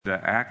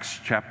Acts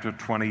chapter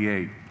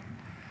 28.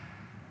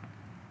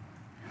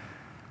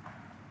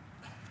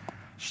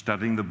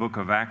 Studying the book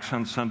of Acts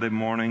on Sunday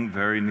morning,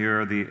 very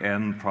near the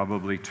end,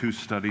 probably 2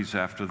 studies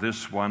after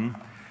this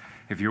one.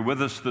 If you're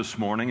with us this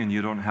morning and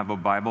you don't have a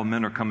Bible,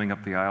 men are coming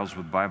up the aisles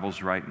with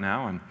Bibles right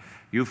now, and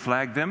you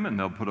flag them and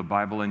they'll put a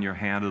Bible in your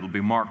hand. It'll be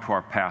marked to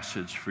our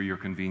passage for your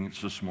convenience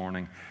this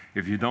morning.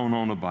 If you don't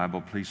own a Bible,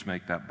 please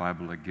make that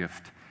Bible a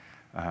gift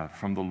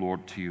from the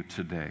Lord to you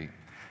today.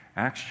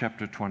 Acts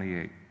chapter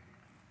 28.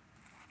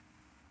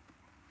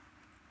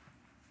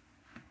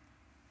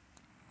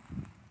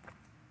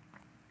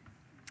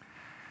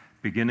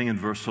 Beginning in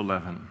verse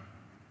 11.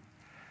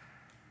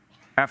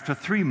 After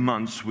 3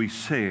 months we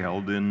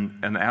sailed in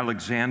an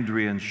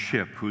Alexandrian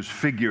ship whose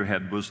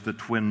figurehead was the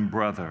twin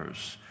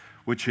brothers,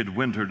 which had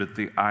wintered at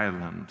the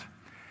island.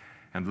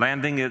 And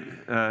landing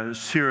at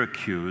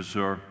Syracuse,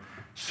 or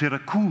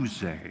Syracuse,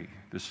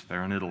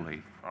 they're in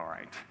Italy, all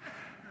right.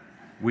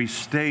 We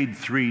stayed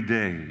 3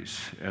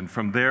 days, and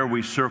from there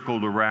we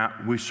circled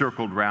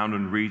round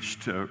and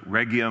reached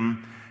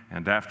Rhegium,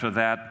 and after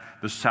that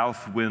the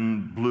south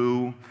wind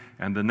blew,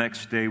 and the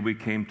next day we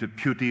came to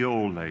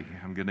Puteoli.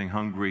 I'm getting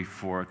hungry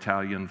for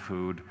Italian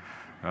food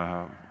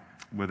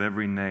with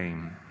every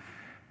name,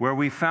 where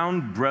we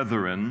found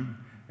brethren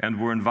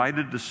and were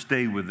invited to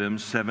stay with them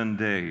 7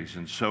 days.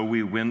 And so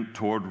we went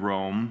toward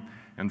Rome,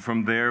 and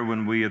from there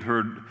when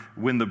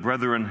the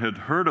brethren had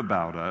heard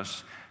about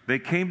us, they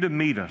came to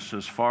meet us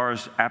as far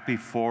as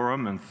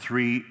Apiphorum and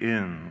 3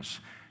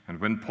 inns.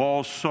 And when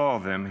Paul saw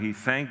them, he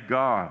thanked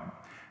God,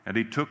 and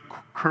he took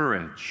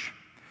courage.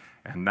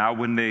 And now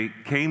when they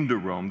came to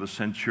Rome, the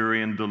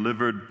centurion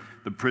delivered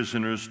the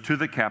prisoners to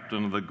the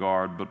captain of the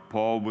guard, but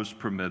Paul was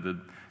permitted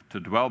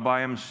to dwell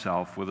by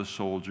himself with a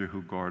soldier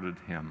who guarded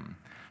him.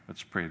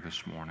 Let's pray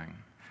this morning.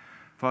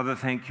 Father,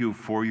 thank you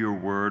for your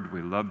word.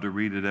 We love to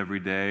read it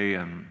every day,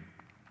 and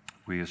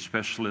we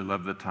especially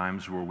love the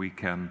times where we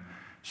can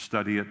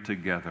study it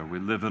together. We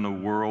live in a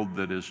world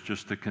that is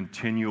just a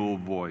continual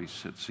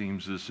voice. It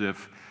seems as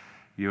if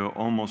you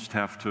almost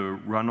have to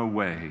run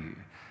away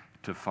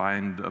to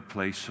find a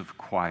place of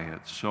quiet.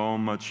 So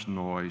much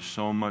noise,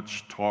 so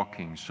much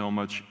talking, so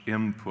much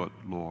input,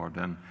 Lord,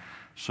 and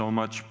so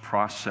much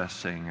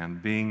processing and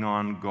being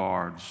on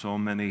guard, so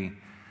many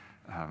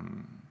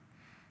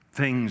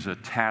things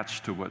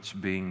attached to what's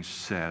being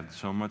said,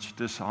 so much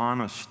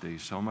dishonesty,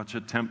 so much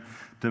attempt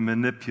to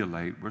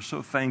manipulate. We're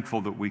so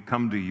thankful that we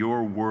come to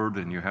your word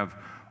and you have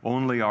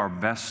only our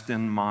best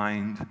in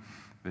mind,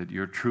 that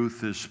your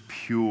truth is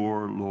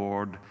pure,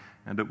 Lord,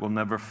 and it will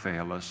never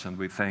fail us. And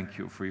we thank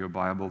you for your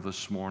Bible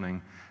this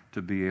morning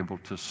to be able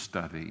to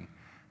study.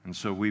 And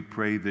so we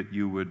pray that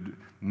you would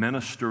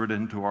minister it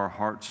into our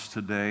hearts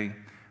today.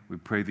 We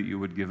pray that you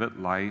would give it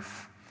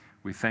life.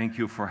 We thank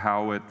you for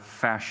how it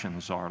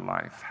fashions our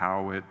life,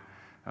 how it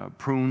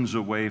prunes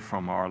away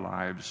from our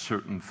lives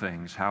certain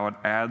things, how it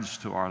adds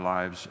to our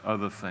lives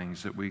other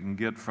things that we can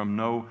get from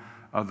no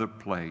other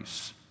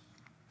place.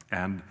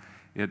 And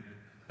it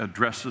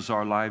addresses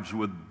our lives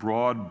with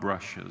broad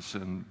brushes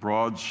and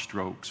broad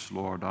strokes,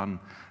 Lord, on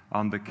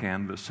the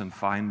canvas, and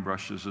fine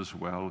brushes as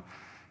well,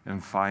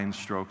 and fine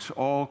strokes,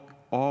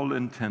 all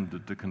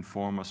intended to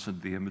conform us into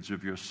the image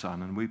of your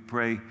Son. And we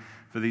pray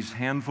for these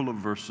handful of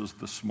verses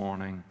this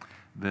morning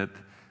that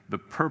the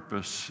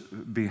purpose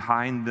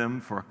behind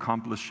them for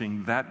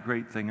accomplishing that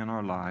great thing in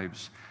our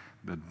lives,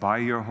 that by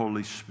your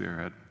Holy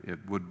Spirit it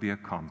would be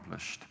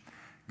accomplished.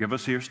 Give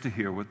us ears to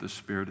hear what the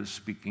Spirit is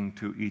speaking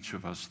to each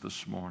of us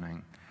this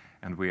morning.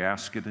 And we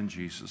ask it in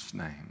Jesus'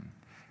 name.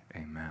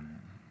 Amen.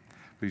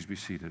 Please be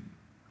seated.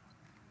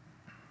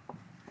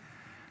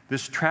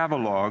 This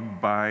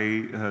travelogue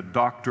by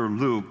Dr.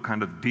 Luke,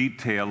 kind of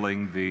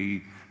detailing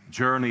the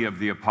journey of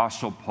the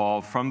Apostle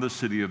Paul from the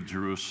city of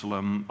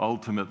Jerusalem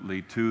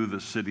ultimately to the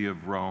city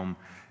of Rome,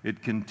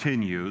 it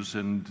continues,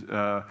 and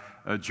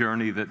a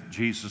journey that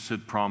Jesus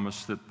had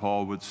promised that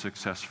Paul would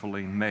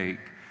successfully make.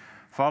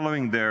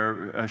 Following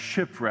their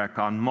shipwreck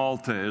on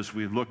Malta, as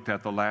we looked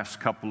at the last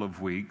couple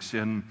of weeks,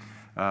 in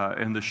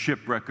the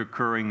shipwreck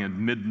occurring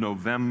in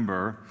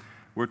mid-November,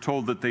 we're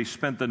told that they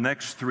spent the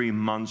next 3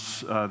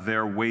 months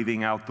there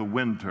waiting out the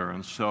winter.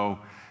 And so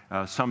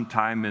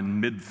sometime in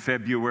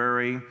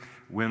mid-February,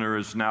 winter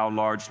is now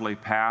largely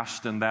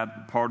past in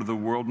that part of the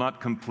world,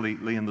 not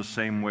completely in the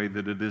same way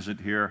that it isn't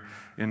here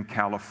in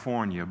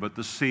California, but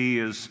the sea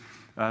is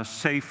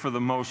safe for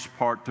the most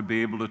part to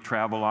be able to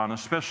travel on,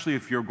 especially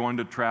if you're going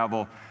to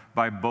travel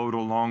by boat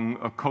along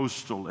a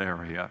coastal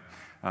area.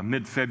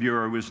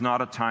 Mid-February was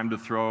not a time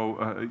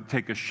to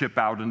take a ship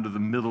out into the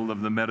middle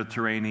of the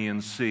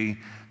Mediterranean Sea.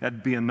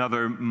 That'd be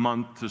another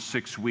month to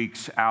 6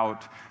 weeks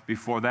out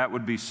before that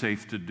would be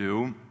safe to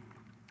do.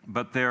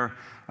 But they're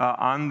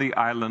on the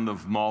island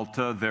of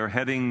Malta. They're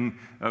heading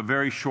a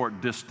very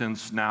short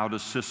distance now to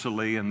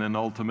Sicily and then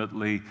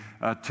ultimately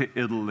to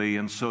Italy.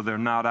 And so they're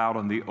not out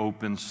on the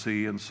open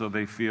sea. And so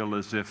they feel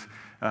as if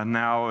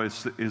now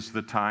is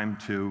the time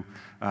to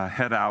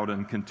head out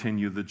and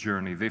continue the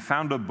journey. They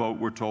found a boat,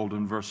 we're told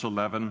in verse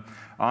 11,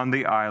 on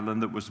the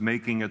island that was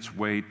making its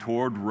way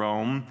toward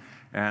Rome.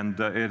 and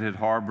it had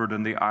harbored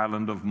in the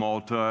island of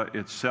Malta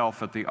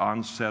itself at the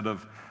onset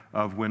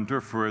of winter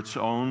for its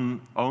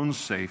own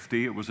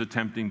safety. It was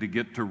attempting to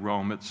get to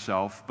Rome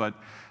itself, but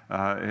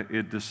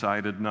it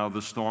decided, no,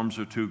 the storms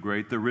are too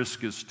great, the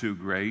risk is too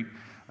great,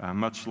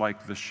 much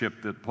like the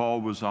ship that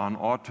Paul was on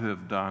ought to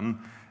have done,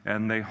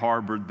 and they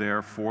harbored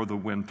there for the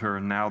winter,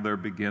 and now they're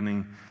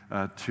beginning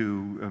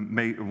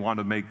to want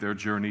to make their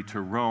journey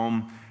to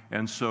Rome.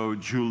 And so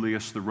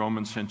Julius, the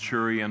Roman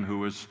centurion who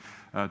was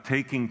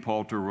taking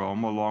Paul to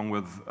Rome, along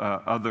with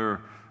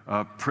other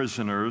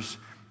prisoners,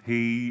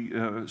 he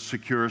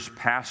secures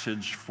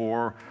passage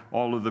for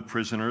all of the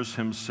prisoners,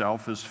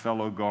 himself, his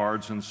fellow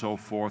guards, and so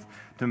forth,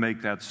 to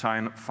make that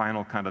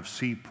final kind of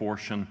sea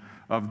portion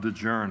of the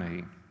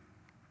journey.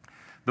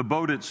 The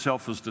boat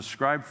itself is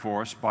described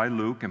for us by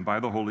Luke and by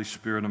the Holy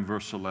Spirit in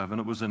verse 11.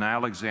 It was an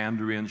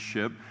Alexandrian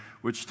ship,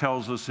 which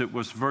tells us it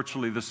was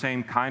virtually the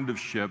same kind of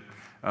ship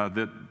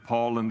that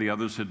Paul and the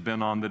others had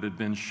been on that had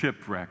been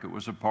shipwrecked. It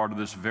was a part of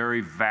this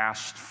very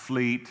vast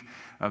fleet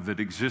that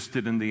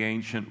existed in the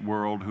ancient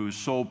world, whose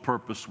sole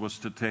purpose was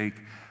to take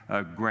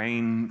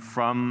grain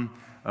from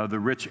the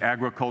rich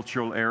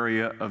agricultural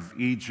area of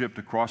Egypt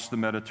across the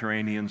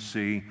Mediterranean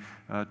Sea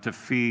to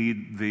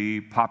feed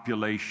the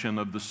population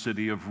of the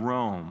city of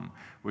Rome,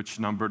 which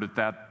numbered at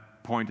that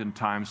point in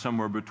time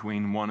somewhere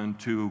between 1 and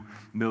 2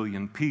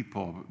 million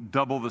people,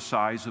 double the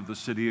size of the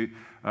city,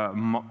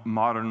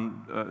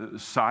 modern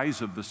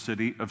size of the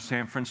city of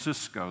San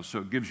Francisco. So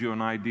it gives you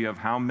an idea of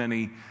how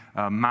many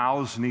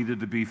mouths needed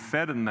to be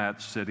fed in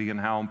that city and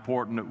how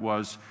important it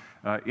was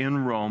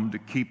in Rome to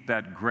keep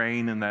that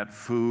grain and that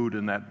food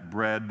and that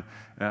bread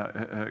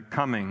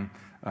coming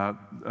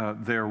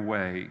their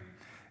way.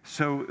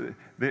 So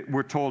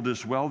we're told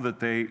as well that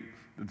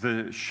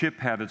the ship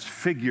had its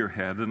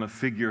figurehead, and a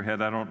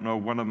figurehead, I don't know,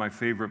 one of my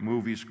favorite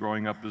movies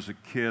growing up as a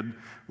kid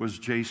was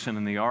Jason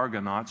and the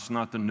Argonauts,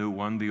 not the new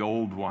one, the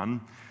old one.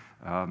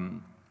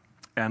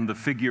 And the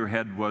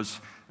figurehead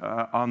was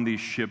on these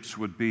ships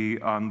would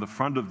be, on the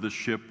front of the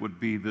ship would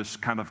be this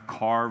kind of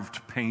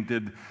carved,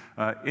 painted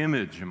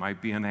image. It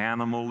might be an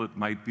animal, it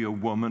might be a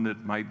woman,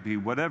 it might be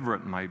whatever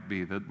it might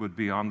be that would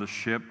be on the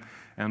ship.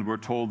 And we're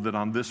told that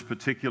on this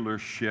particular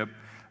ship,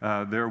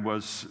 there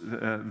was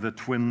the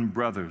twin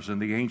brothers. In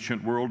the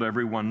ancient world,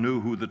 everyone knew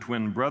who the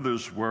twin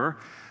brothers were.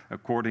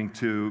 According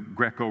to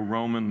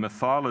Greco-Roman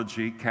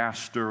mythology,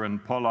 Castor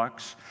and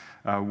Pollux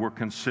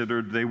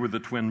they were the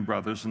twin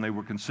brothers, and they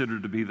were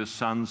considered to be the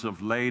sons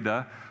of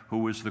Leda, who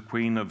was the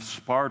queen of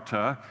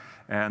Sparta,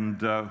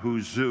 and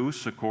who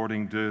Zeus,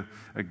 according to,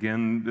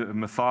 again,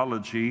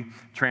 mythology,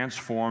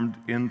 transformed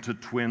into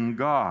twin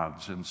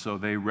gods. And so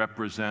they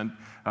represent,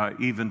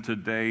 even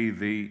today,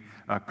 the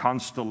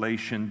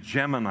constellation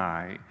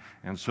Gemini.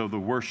 And so the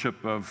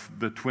worship of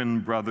the twin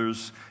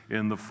brothers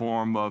in the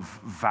form of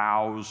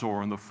vows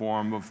or in the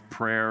form of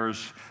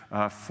prayers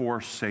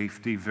for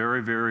safety,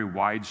 very, very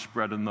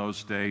widespread in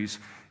those days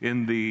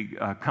in the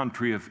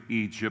country of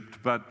Egypt,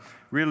 but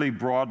really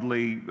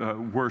broadly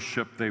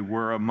worshiped. They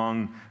were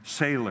among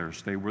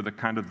sailors. They were the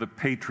kind of the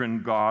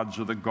patron gods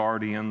or the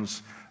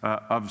guardians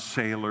of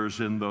sailors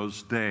in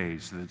those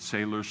days, that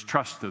sailors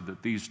trusted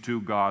that these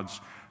two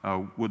gods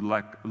would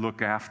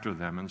look after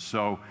them. And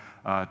so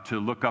to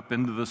look up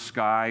into the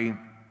sky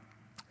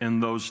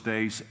in those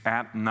days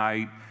at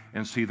night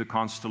and see the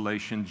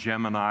constellation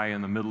Gemini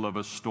in the middle of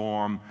a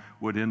storm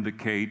would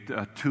indicate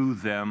to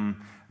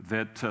them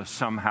that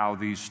somehow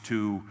these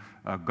two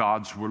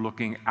gods were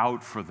looking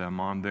out for them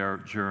on their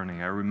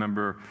journey. I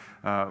remember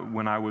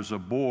when I was a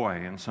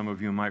boy, and some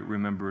of you might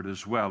remember it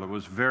as well, it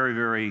was very,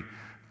 very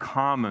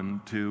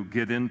common to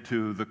get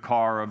into the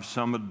car of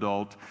some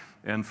adult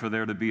and for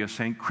there to be a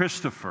St.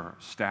 Christopher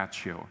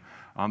statue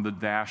on the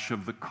dash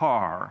of the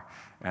car.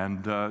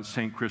 And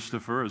St.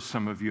 Christopher, as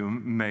some of you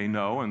may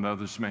know and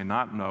others may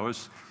not know,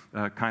 is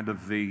kind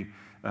of the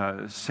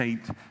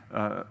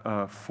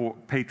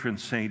patron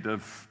saint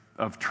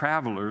of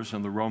travelers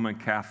in the Roman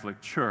Catholic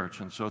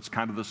Church. And so it's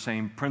kind of the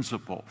same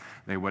principle.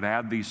 They would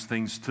add these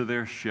things to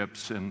their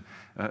ships and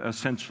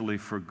essentially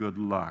for good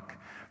luck.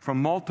 From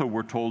Malta,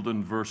 we're told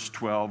in verse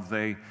 12,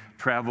 they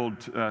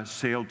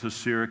sailed to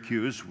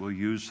Syracuse. We'll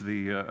use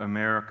the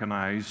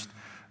Americanized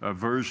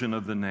version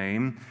of the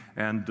name.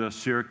 And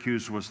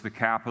Syracuse was the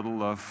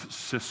capital of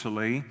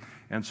Sicily.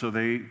 And so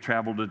they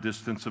traveled a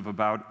distance of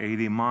about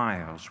 80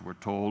 miles. We're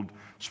told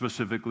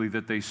specifically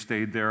that they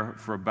stayed there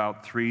for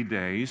about 3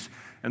 days.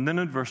 And then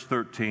in verse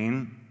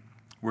 13,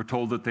 we're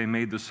told that they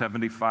made the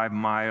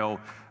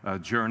 75-mile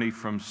journey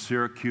from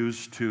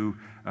Syracuse to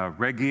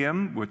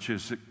Rhegium, which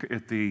is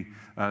at the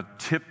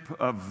tip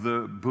of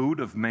the boot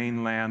of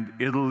mainland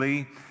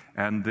Italy,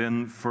 and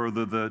then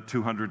further the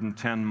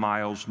 210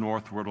 miles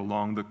northward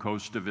along the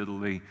coast of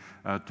Italy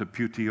to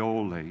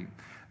Puteoli.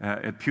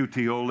 At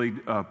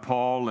Puteoli,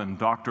 Paul and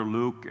Dr.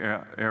 Luke,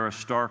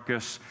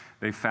 Aristarchus,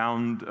 they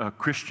found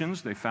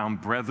Christians. They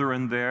found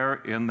brethren there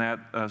in that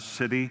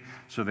city,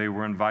 so they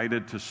were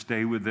invited to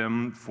stay with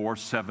them for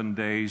 7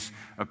 days.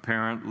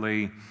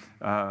 Apparently,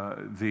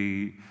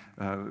 the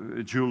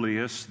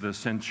Julius, the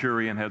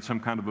centurion, had some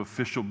kind of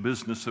official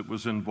business that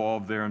was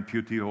involved there, and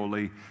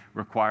Puteoli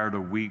required a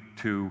week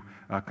to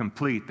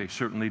complete. They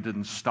certainly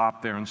didn't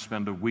stop there and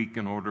spend a week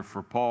in order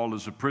for Paul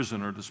as a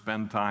prisoner to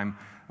spend time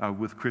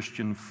with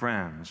Christian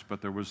friends.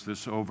 But there was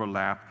this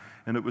overlap,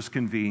 and it was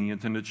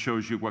convenient, and it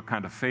shows you what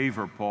kind of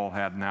favor Paul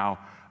had now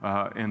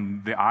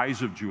in the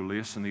eyes of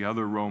Julius and the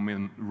other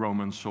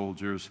Roman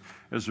soldiers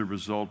as a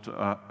result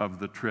of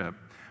the trip.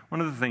 One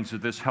of the things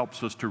that this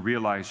helps us to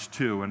realize,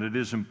 too, and it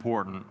is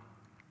important,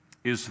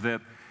 is that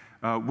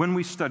when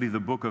we study the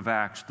book of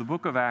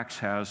Acts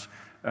has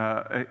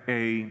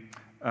a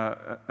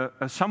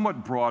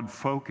somewhat broad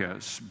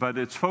focus, but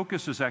its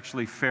focus is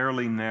actually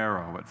fairly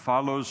narrow. It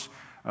follows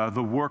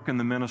the work and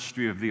the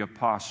ministry of the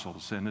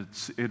apostles, and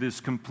it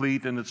is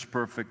complete and it's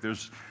perfect.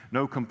 There's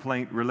no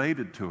complaint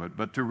related to it.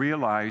 But to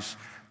realize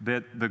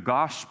that the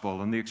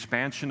gospel and the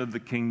expansion of the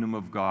kingdom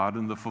of God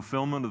and the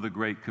fulfillment of the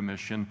Great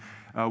Commission,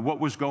 what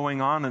was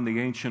going on in the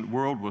ancient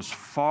world was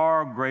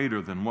far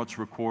greater than what's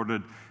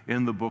recorded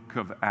in the book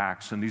of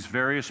Acts. And these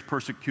various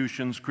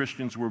persecutions,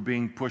 Christians were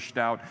being pushed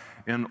out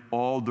in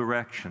all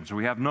directions.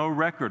 We have no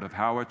record of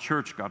how a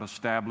church got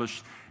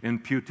established in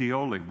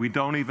Puteoli. We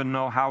don't even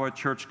know how a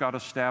church got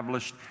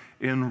established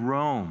in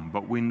Rome,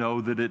 but we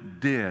know that it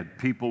did.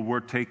 People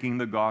were taking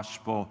the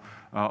gospel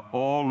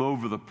all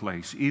over the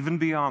place, even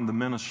beyond the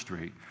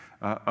ministry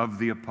of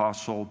the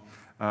Apostle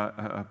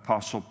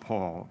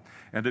Paul.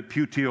 And at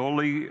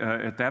Puteoli,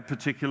 at that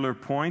particular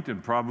point,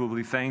 and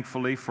probably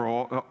thankfully for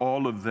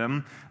all of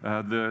them,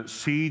 the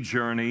sea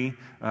journey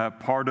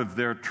part of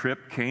their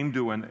trip came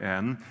to an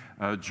end.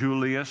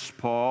 Julius,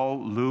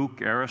 Paul,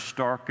 Luke,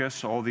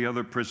 Aristarchus, all the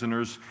other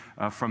prisoners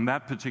from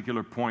that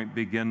particular point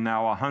begin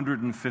now a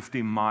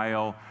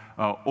 150-mile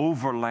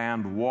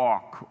overland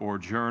walk or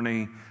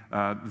journey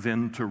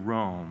then to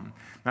Rome.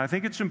 Now, I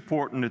think it's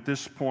important at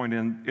this point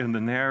in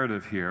the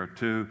narrative here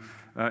to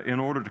in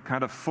order to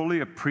kind of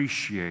fully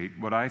appreciate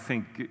what I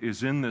think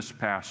is in this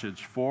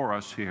passage for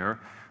us here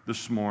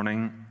this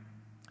morning,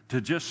 to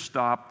just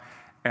stop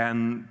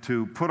and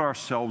to put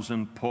ourselves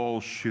in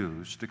Paul's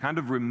shoes, to kind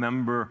of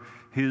remember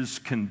his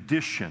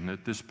condition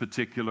at this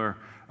particular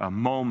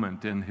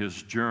moment in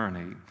his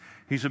journey.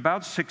 He's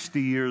about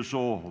 60 years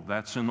old.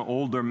 That's an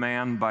older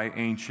man by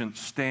ancient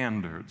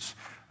standards.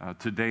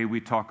 Today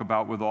we talk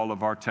about, with all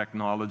of our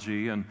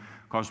technology and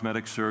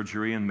cosmetic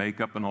surgery and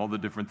makeup and all the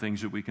different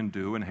things that we can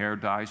do, and hair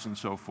dyes and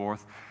so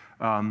forth.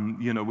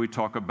 We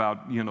talk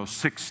about,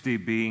 60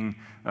 being,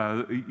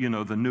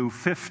 the new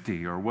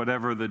 50 or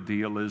whatever the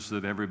deal is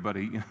that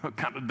everybody,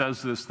 kind of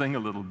does this thing a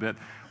little bit.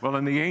 Well,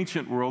 in the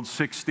ancient world,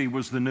 60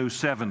 was the new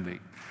 70,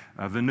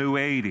 the new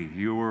 80.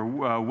 You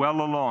were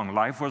well along.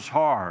 Life was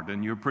hard,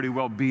 and you're pretty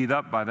well beat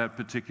up by that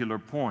particular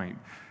point.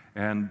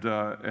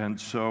 And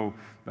so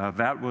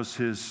that's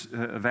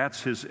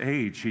his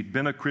age. He'd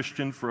been a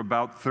Christian for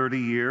about 30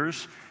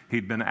 years.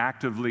 He'd been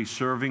actively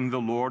serving the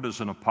Lord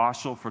as an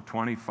apostle for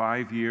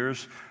 25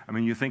 years. I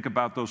mean, you think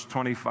about those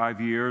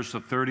 25 years, the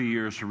 30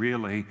 years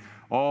really,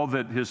 all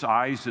that his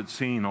eyes had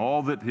seen,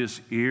 all that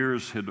his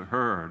ears had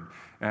heard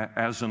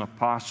as an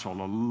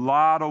apostle, a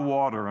lot of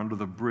water under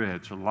the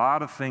bridge, a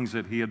lot of things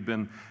that he had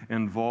been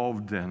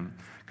involved in.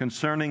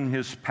 Concerning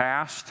his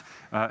past,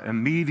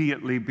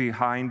 immediately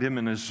behind him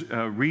in his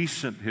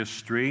recent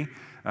history,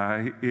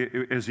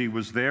 as he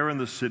was there in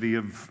the city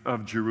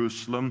of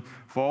Jerusalem,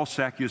 false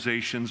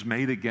accusations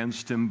made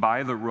against him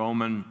by the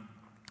Roman,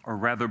 or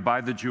rather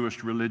by the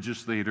Jewish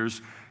religious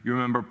leaders. You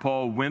remember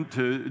Paul went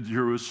to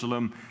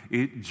Jerusalem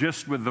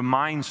just with the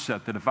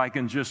mindset that if I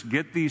can just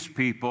get these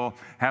people,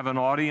 have an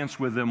audience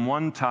with them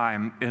one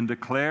time, and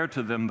declare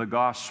to them the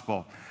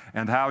gospel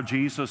and how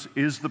Jesus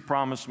is the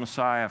promised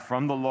Messiah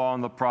from the law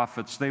and the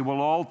prophets, they will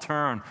all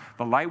turn.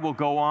 The light will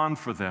go on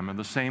for them in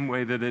the same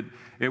way that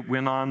it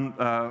went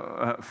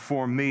on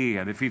for me.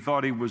 And if he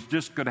thought he was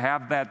just going to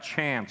have that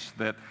chance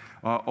that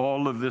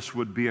all of this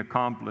would be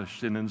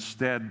accomplished, and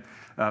instead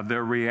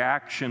their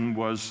reaction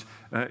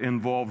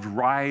involved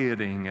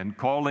rioting and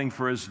calling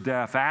for his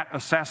death,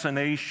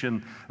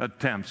 assassination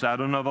attempts. I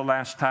don't know the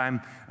last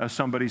time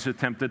somebody's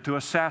attempted to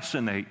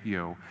assassinate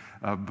you.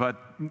 But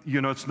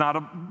it's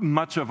not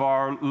much of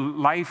our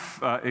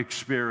life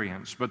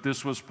experience, but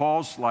this was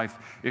Paul's life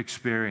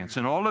experience.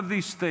 And all of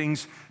these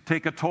things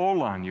take a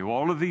toll on you.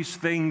 All of these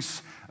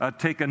things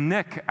take a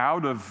nick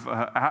out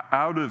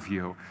of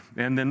you.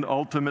 And then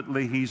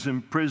ultimately he's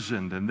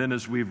imprisoned. And then,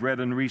 as we've read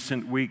in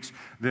recent weeks,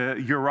 the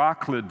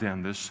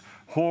Euroclydon, this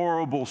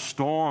horrible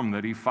storm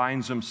that he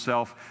finds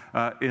himself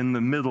in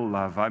the middle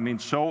of. I mean,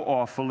 so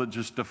awful, it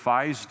just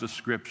defies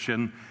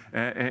description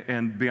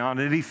and beyond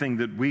anything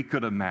that we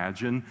could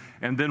imagine.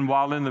 And then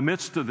while in the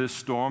midst of this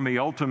storm, he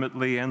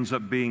ultimately ends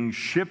up being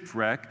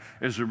shipwrecked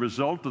as a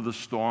result of the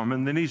storm,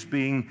 and then he's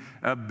being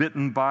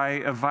bitten by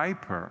a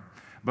viper.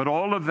 But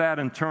all of that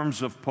in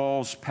terms of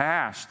Paul's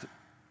past,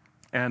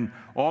 and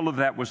all of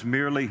that was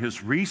merely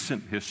his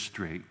recent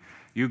history.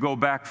 You go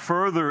back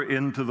further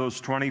into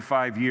those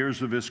 25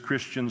 years of his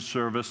Christian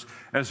service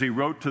as he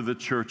wrote to the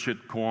church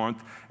at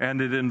Corinth, and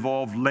it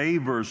involved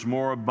labors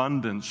more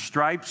abundant,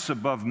 stripes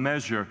above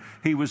measure.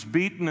 He was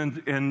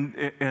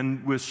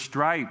beaten with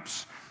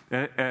stripes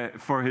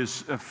for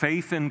his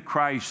faith in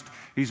Christ.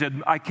 He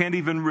said, I can't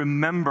even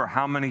remember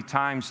how many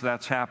times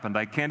that's happened.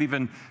 I can't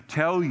even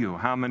tell you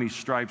how many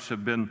stripes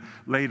have been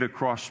laid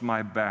across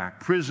my back.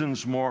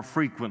 Prisons more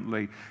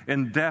frequently,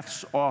 and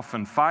deaths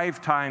often.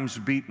 5 times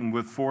beaten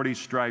with 40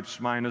 stripes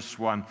minus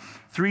 1.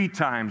 3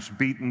 times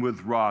beaten with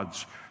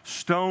rods.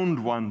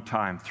 Stoned 1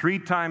 time. 3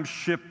 times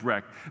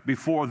shipwrecked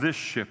before this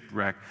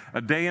shipwreck.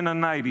 A day and a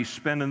night he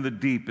spent in the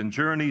deep, and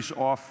journeys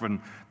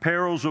often.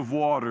 Perils of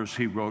waters,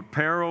 he wrote.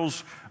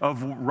 Perils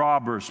of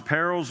robbers.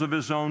 Perils of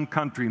his own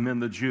countrymen,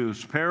 the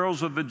Jews.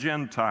 Perils of the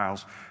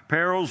Gentiles.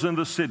 Perils in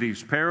the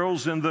cities.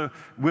 Perils in the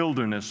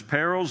wilderness.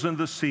 Perils in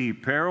the sea.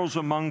 Perils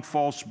among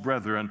false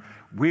brethren.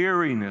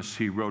 Weariness,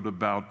 he wrote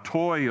about.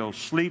 Toil,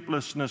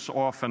 sleeplessness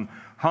often.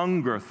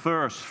 Hunger,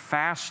 thirst,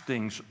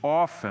 fastings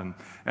often.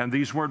 And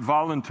these weren't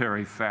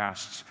voluntary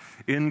fasts.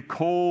 In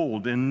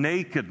cold, in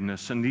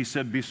nakedness. And he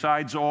said,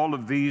 besides all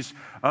of these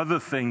other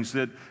things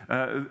that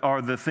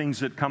are the things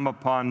that come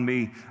upon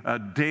me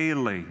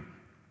daily.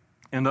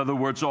 In other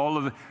words,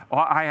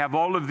 I have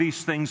all of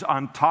these things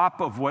on top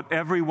of what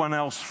everyone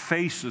else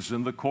faces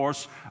in the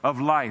course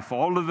of life.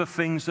 All of the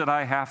things that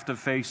I have to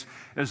face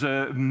as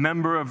a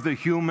member of the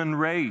human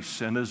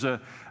race and as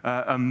a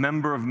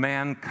member of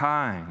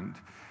mankind.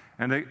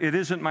 And it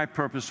isn't my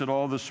purpose at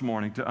all this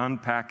morning to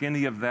unpack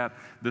any of that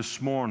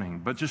this morning,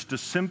 but just to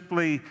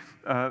simply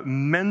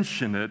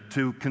mention it,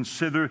 to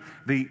consider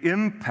the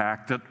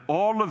impact that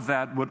all of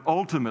that would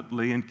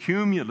ultimately and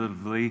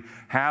cumulatively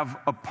have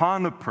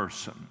upon a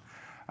person.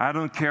 I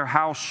don't care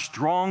how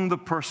strong the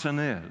person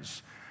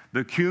is,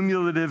 the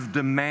cumulative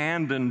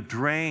demand and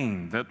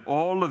drain that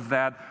all of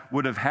that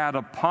would have had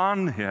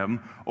upon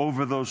him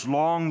over those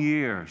long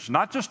years,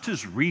 not just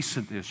his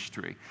recent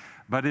history,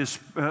 but his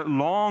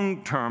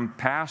long-term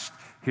past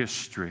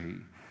history.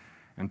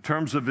 In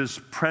terms of his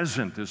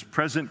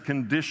present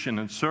condition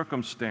and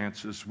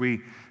circumstances,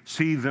 we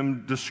see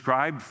them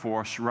described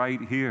for us right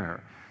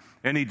here.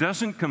 And he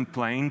doesn't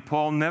complain.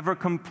 Paul never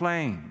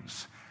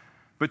complains.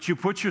 But you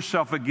put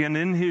yourself again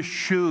in his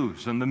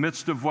shoes in the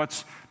midst of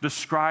what's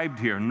described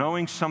here,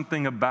 knowing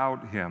something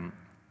about him.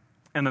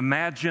 And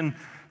imagine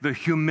the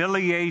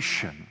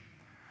humiliation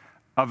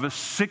of a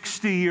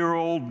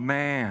 60-year-old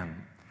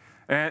man,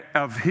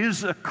 of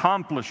his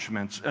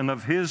accomplishments and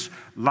of his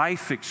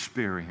life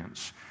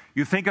experience.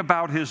 You think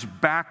about his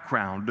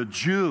background, a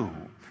Jew,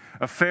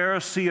 a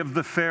Pharisee of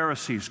the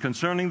Pharisees,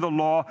 concerning the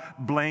law,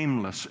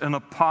 blameless, an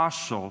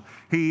apostle.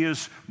 He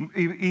is,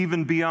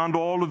 even beyond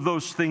all of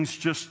those things,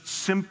 just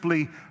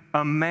simply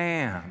a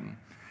man.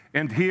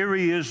 And here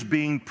he is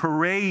being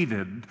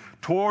paraded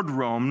toward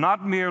Rome,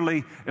 not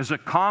merely as a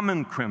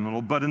common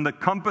criminal, but in the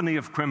company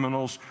of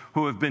criminals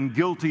who have been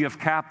guilty of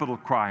capital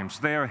crimes.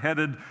 They are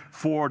headed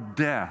for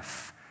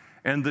death.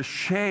 And the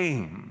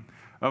shame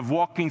of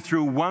walking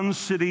through one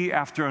city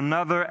after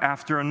another,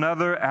 after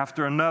another,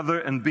 after another,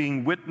 and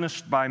being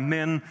witnessed by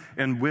men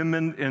and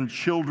women and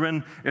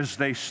children as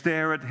they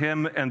stare at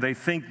him and they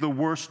think the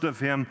worst of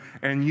him,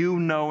 and you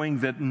knowing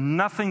that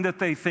nothing that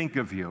they think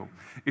of you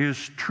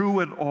is true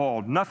at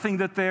all. Nothing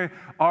that they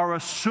are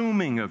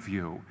assuming of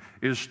you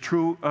is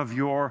true of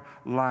your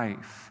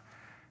life.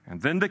 And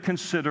then to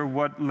consider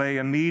what lay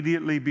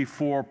immediately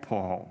before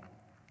Paul.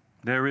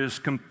 There is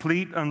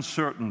complete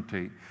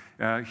uncertainty,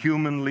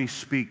 humanly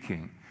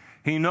speaking.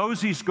 He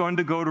knows he's going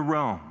to go to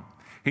Rome.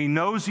 He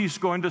knows he's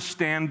going to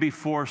stand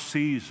before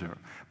Caesar.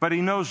 But he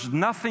knows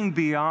nothing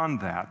beyond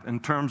that in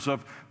terms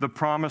of the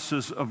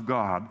promises of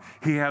God.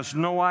 He has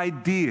no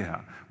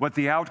idea what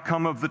the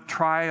outcome of the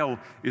trial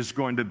is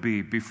going to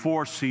be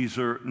before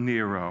Caesar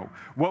Nero.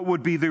 What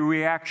would be the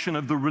reaction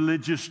of the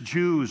religious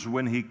Jews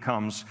when he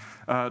comes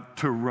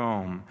to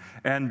Rome?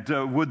 And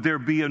would there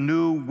be a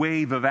new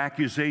wave of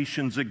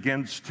accusations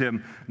against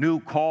him,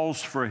 new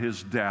calls for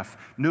his death,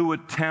 new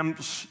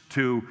attempts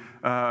to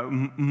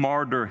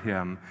martyr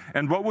him?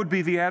 And what would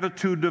be the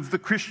attitude of the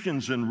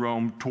Christians in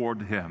Rome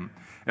toward him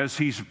as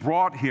he's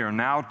brought here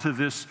now to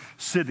this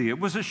city? It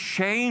was a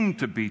shame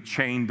to be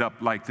chained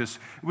up like this.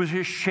 It was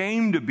a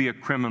shame to be a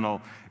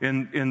criminal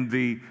in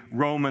the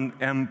Roman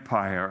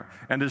Empire.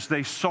 And as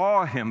they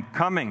saw him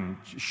coming,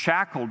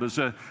 shackled as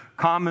a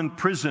common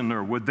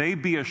prisoner, would they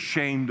be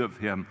ashamed of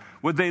him?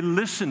 Would they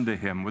listen to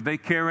him? Would they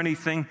care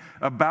anything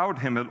about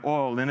him at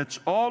all? And it's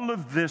all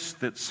of this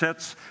that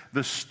sets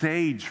the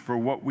stage for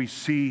what we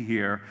see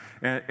here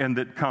and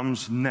that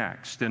comes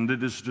next. And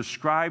it is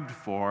described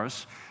for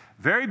us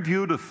very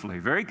beautifully,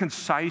 very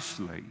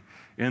concisely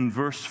in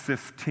verse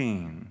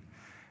 15.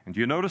 And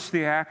you notice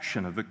the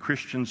action of the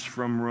Christians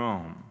from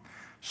Rome.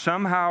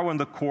 Somehow in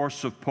the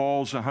course of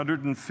Paul's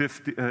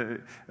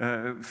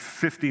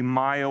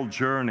 150-mile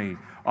journey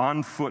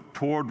on foot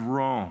toward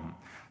Rome,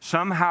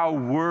 somehow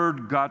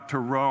word got to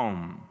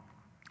Rome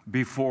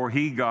before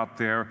he got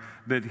there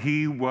that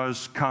he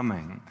was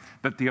coming,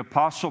 that the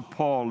Apostle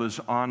Paul is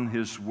on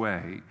his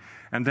way.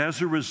 And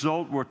as a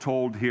result, we're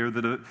told here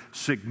that a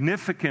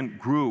significant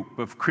group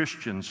of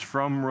Christians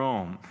from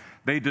Rome,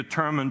 they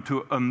determined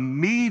to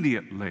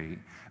immediately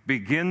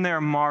begin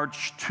their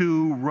march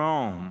to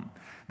Rome.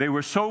 They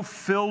were so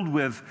filled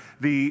with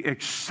the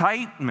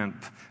excitement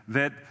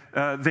that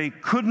they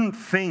couldn't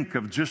think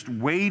of just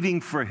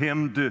waiting for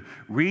him to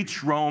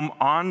reach Rome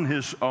on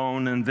his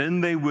own and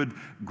then they would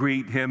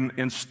greet him.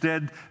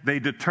 Instead, they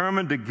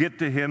determined to get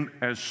to him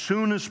as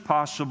soon as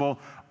possible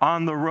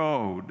on the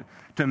road,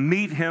 to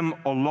meet him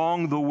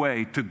along the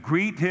way, to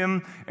greet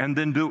him and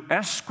then to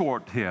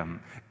escort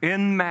him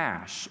en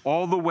masse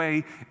all the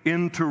way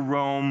into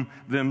Rome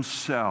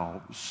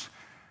themselves.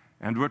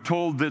 And we're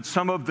told that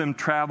some of them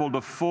traveled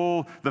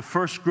the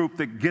first group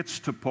that gets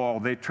to Paul,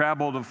 they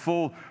traveled a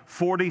full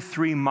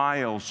 43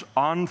 miles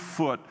on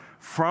foot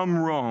from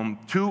Rome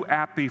to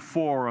Appii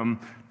Forum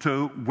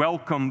to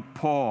welcome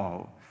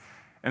Paul.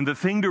 And the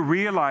thing to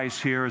realize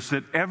here is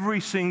that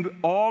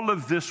all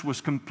of this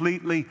was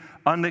completely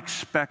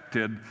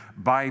unexpected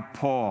by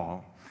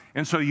Paul.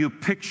 And so you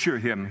picture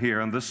him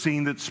here in the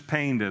scene that's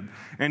painted,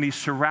 and he's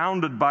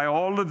surrounded by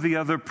all of the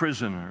other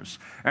prisoners,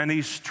 and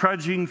he's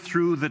trudging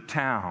through the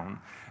town.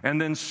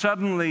 And then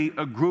suddenly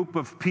a group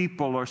of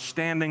people are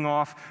standing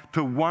off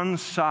to one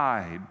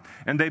side,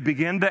 and they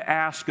begin to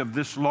ask of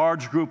this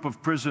large group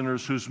of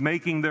prisoners who's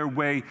making their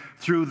way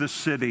through the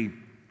city,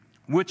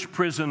 which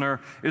prisoner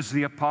is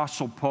the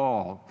Apostle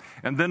Paul?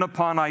 And then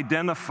upon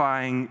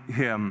identifying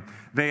him,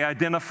 they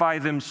identify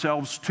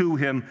themselves to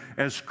him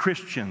as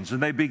Christians,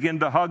 and they begin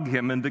to hug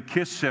him and to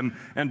kiss him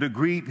and to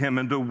greet him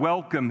and to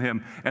welcome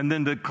him and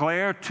then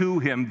declare to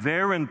him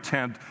their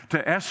intent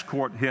to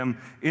escort him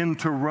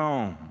into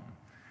Rome.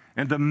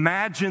 And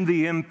imagine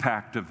the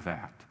impact of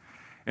that.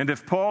 And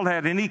if Paul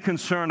had any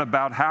concern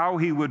about how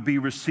he would be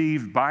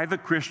received by the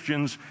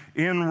Christians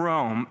in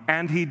Rome,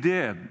 and he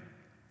did,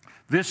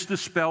 this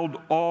dispelled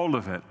all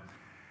of it.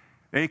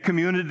 They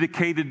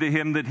communicated to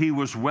him that he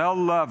was well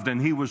loved and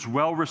he was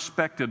well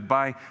respected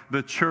by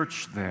the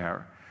church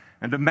there.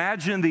 And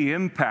imagine the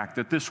impact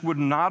that this would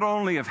not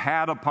only have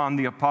had upon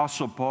the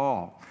Apostle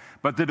Paul,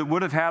 but that it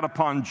would have had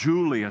upon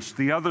Julius,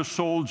 the other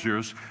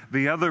soldiers,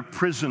 the other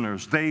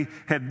prisoners. They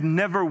had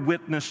never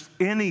witnessed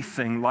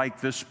anything like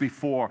this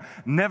before,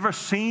 never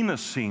seen a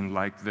scene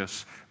like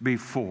this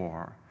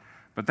before.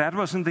 But that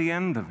wasn't the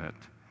end of it.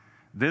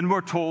 Then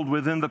we're told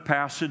within the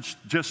passage,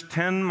 just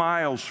 10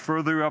 miles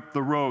further up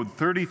the road,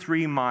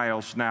 33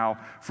 miles now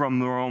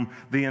from Rome,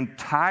 the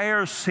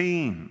entire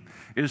scene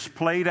is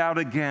played out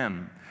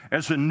again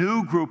as a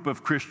new group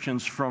of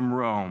Christians from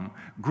Rome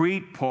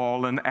greet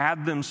Paul and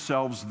add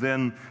themselves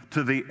then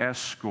to the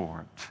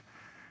escort.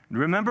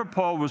 Remember,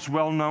 Paul was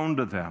well known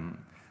to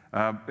them.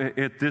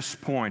 At this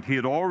point, he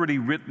had already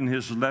written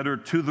his letter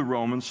to the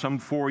Romans some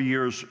 4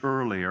 years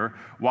earlier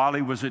while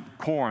he was at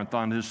Corinth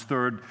on his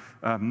third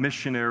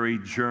missionary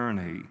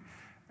journey.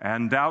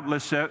 And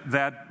doubtless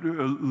that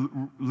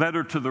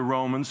letter to the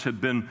Romans had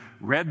been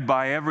read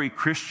by every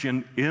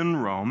Christian in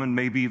Rome, and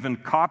maybe even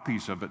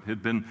copies of it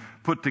had been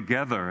put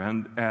together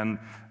and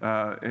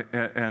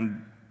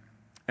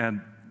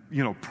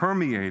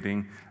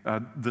permeating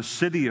the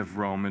city of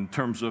Rome in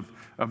terms of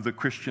the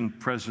Christian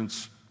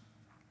presence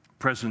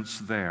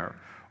there.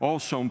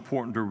 Also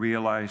important to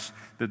realize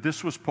that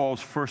this was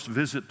Paul's first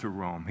visit to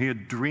Rome. He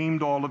had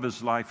dreamed all of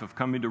his life of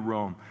coming to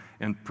Rome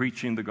and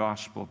preaching the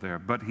gospel there,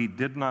 but he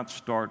did not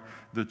start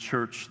the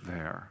church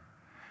there.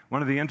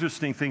 One of the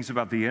interesting things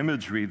about the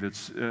imagery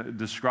that's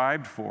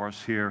described for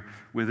us here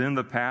within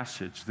the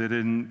passage, that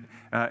in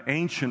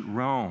ancient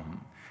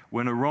Rome,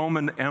 when a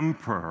Roman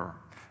emperor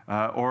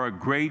or a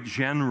great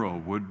general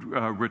would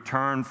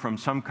return from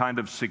some kind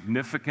of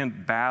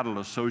significant battle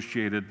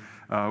associated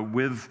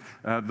with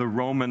the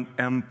Roman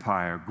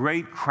Empire,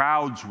 great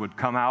crowds would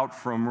come out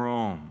from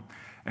Rome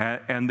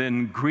and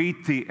then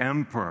greet the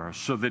emperor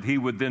so that he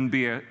would then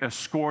be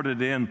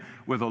escorted in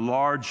with a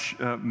large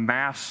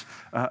mass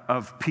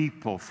of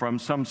people from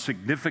some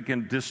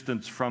significant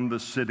distance from the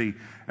city.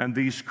 And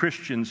these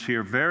Christians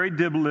here, very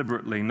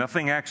deliberately,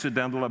 nothing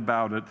accidental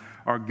about it,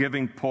 are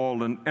giving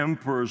Paul an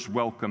emperor's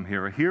welcome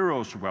here, a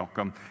hero's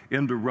welcome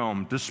into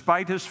Rome,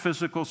 despite his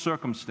physical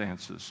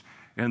circumstances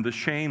and the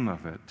shame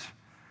of it.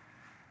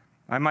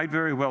 I might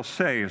very well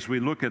say, as we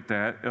look at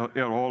that, at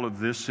all of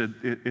this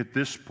at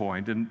this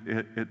point, and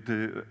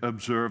to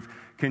observe,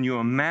 can you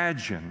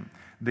imagine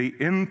the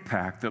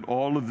impact that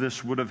all of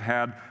this would have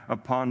had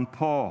upon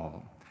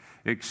Paul?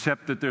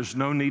 Except that there's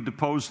no need to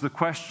pose the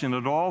question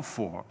at all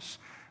for us,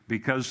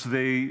 because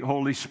the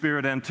Holy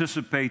Spirit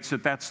anticipates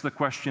that that's the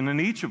question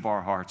in each of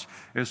our hearts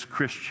as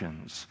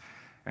Christians.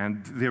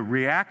 And the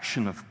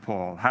reaction of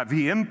Paul, how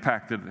the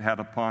impact it had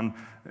upon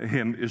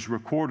him, is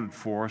recorded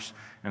for us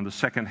in the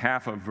second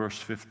half of verse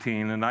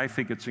 15. And I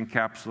think it's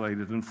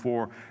encapsulated in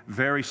 4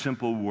 very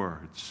simple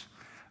words.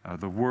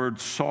 The word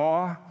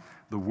saw,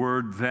 the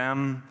word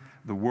them,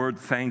 the word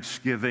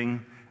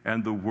thanksgiving,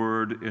 and the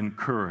word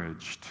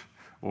encouraged.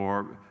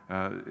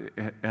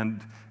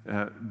 And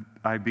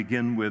I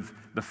begin with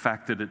the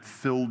fact that it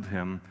filled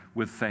him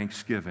with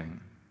thanksgiving.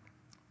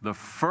 The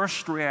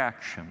first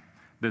reaction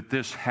that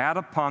this had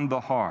upon the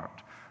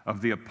heart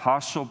of the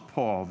Apostle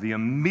Paul, the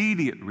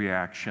immediate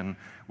reaction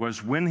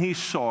was when he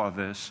saw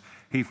this,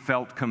 he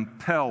felt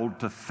compelled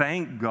to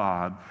thank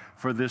God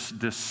for this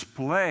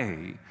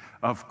display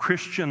of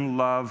Christian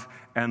love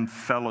and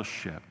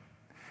fellowship.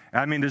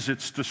 I mean, as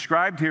it's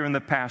described here in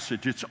the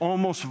passage, it's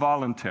almost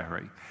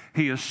voluntary.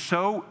 He is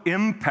so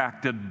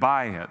impacted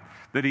by it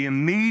that he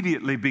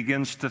immediately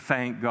begins to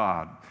thank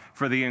God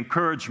for the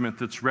encouragement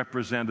that's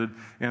represented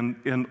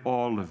in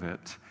all of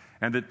it.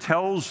 And it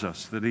tells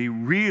us that he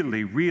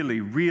really, really,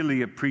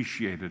 really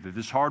appreciated it.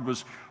 His heart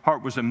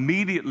was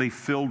immediately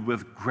filled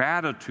with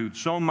gratitude,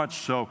 so much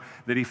so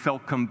that he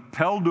felt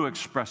compelled to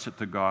express it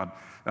to God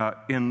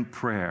in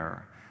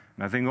prayer.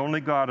 And I think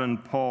only God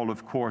and Paul,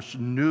 of course,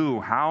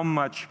 knew how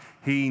much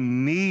he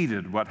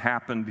needed what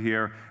happened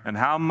here and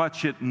how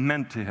much it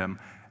meant to him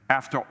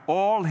after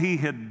all he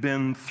had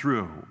been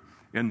through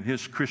in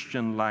his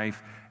Christian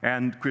life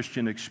and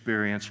Christian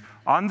experience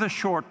on the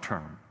short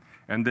term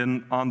and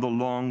then on the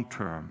long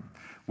term.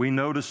 We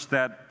notice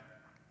that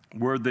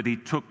word that he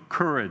took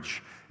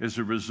courage as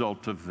a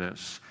result of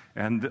this.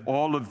 And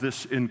all of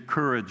this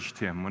encouraged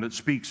him. When it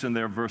speaks in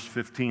there, verse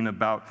 15,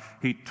 about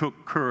he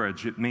took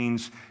courage, it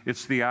means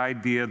it's the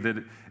idea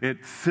that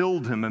it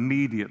filled him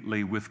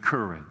immediately with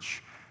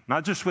courage.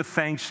 Not just with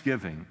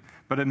thanksgiving,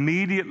 but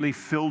immediately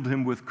filled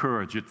him with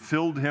courage. It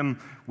filled him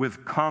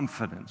with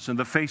confidence in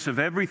the face of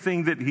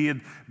everything that he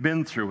had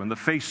been through, in the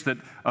face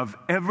of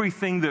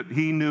everything that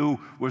he knew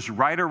was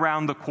right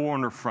around the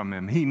corner from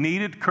him. He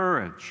needed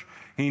courage.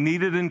 He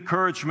needed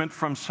encouragement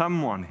from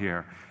someone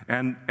here.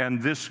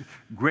 And this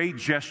great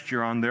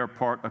gesture on their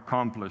part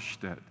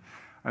accomplished it.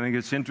 I think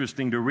it's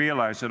interesting to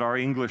realize that our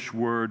English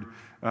word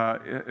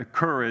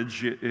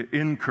courage,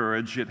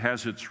 encourage, it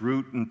has its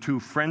root in two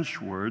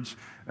French words.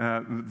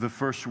 The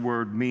first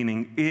word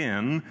meaning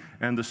in,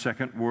 and the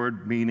second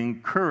word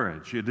meaning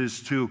courage. It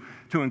is to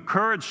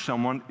encourage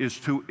someone is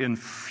to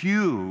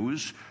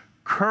infuse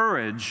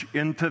courage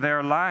into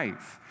their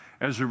life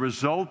as a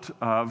result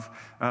of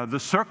the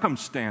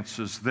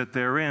circumstances that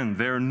they're in,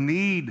 their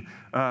need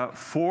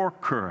for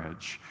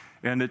courage.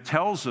 And it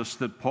tells us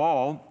that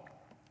Paul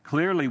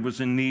clearly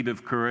was in need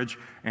of courage,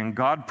 and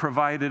God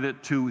provided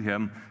it to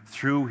him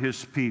through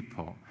his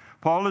people.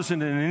 Paul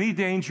isn't in any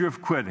danger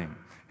of quitting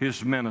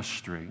his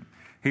ministry.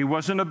 He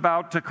wasn't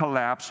about to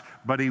collapse,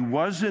 but he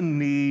was in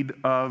need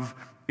of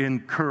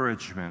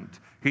encouragement.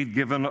 He'd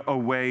given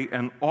away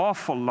an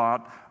awful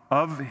lot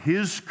of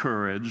his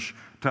courage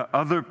to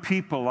other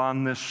people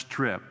on this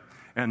trip.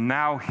 And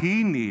now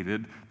he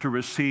needed to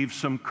receive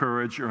some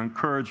courage or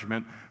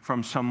encouragement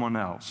from someone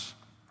else.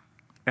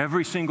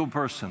 Every single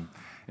person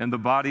in the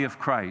body of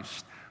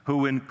Christ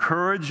who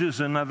encourages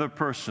another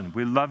person,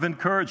 we love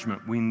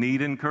encouragement, we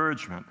need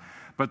encouragement.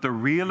 But the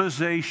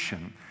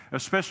realization,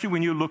 especially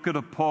when you look at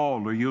a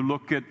Paul or you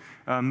look at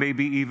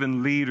maybe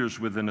even leaders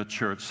within a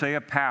church, say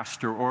a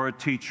pastor or a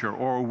teacher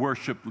or a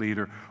worship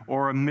leader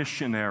or a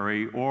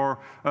missionary or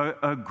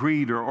a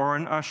greeter or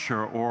an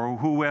usher or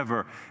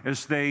whoever,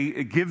 as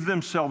they give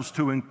themselves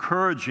to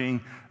encouraging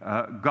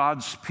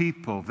God's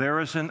people, there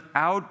is an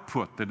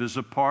output that is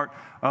a part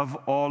of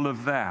all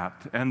of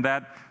that. And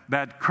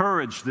that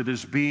courage that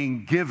is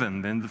being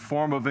given in the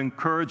form of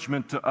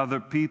encouragement to other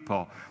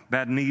people,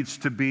 that needs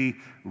to be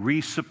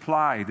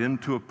resupplied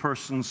into a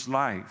person's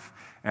life.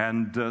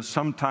 And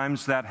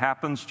sometimes that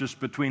happens just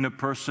between a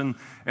person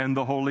and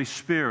the Holy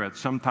Spirit.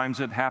 Sometimes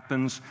it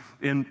happens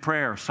in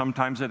prayer.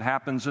 Sometimes it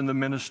happens in the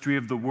ministry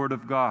of the Word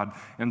of God.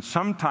 And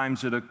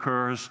sometimes it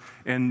occurs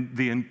in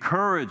the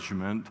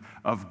encouragement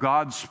of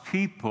God's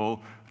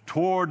people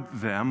toward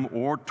them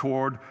or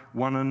toward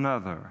one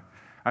another.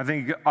 I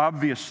think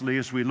obviously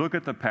as we look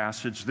at the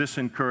passage, this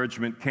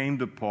encouragement came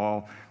to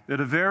Paul at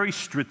a very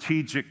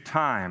strategic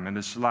time in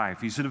his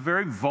life. He's at a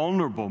very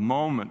vulnerable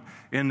moment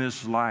in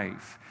his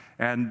life.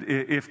 And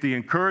if the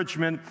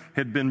encouragement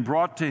had been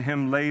brought to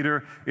him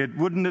later, it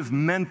wouldn't have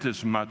meant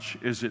as much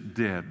as it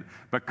did.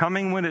 But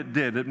coming when it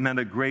did, it meant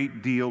a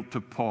great deal to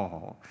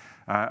Paul.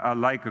 I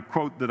like a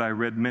quote that I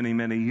read many,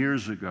 many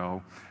years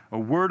ago. A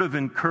word of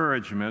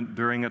encouragement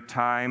during a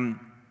time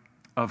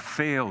of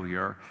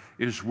failure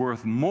is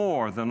worth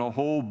more than a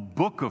whole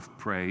book of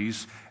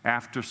praise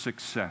after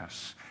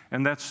success.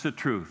 And that's the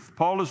truth.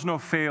 Paul is no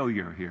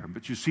failure here,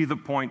 but you see the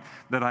point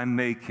that I'm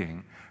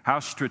making. How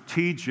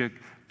strategic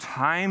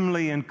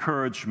timely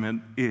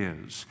encouragement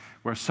is,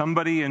 where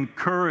somebody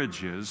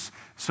encourages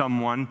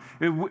someone.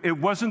 It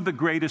wasn't the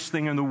greatest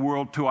thing in the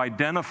world to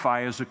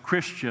identify as a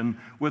Christian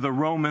with a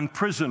Roman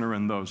prisoner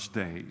in those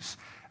days.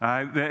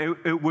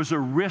 It was a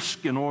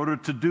risk in order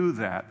to do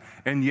that,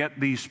 and yet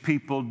these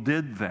people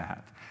did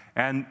that.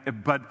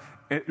 But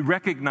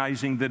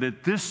recognizing that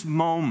at this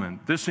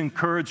moment, this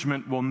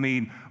encouragement will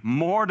mean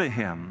more to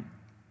him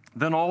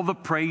then all the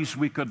praise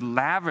we could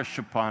lavish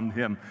upon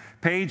him,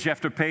 page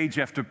after page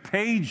after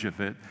page of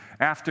it,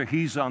 after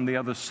he's on the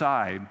other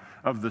side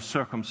of the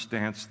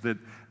circumstance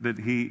that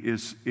he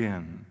is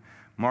in.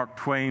 Mark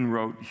Twain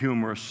wrote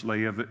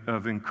humorously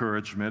of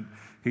encouragement.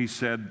 He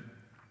said,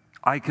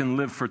 "I can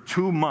live for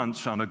 2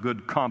 months on a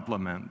good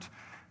compliment."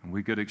 And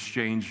we could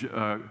exchange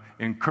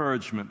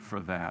encouragement for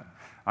that.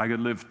 I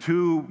could live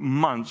 2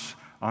 months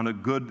on a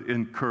good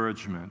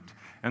encouragement.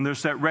 And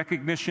there's that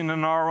recognition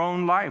in our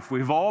own life.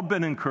 We've all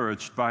been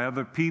encouraged by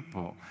other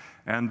people.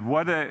 And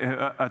what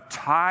a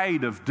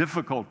tide of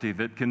difficulty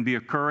that can be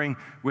occurring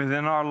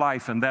within our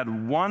life. And that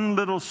one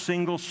little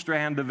single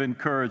strand of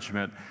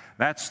encouragement,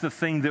 that's the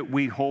thing that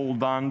we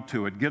hold on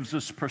to. It gives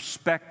us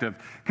perspective,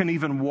 can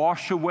even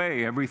wash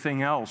away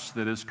everything else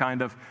that is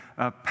kind of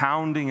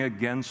pounding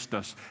against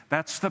us.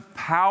 That's the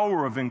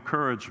power of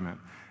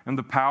encouragement. And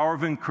the power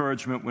of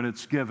encouragement when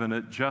it's given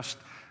at just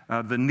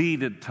the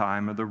needed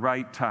time or the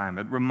right time.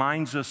 It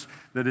reminds us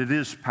that it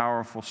is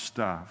powerful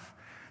stuff.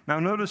 Now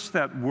notice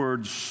that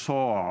word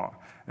saw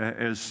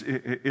as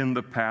in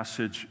the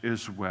passage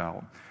as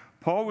well.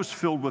 Paul was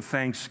filled with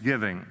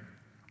thanksgiving,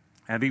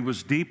 and he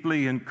was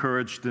deeply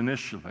encouraged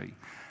initially,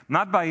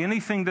 not by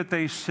anything that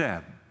they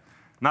said,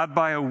 not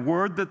by a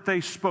word that they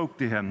spoke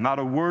to him. Not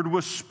a word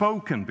was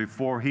spoken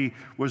before he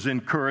was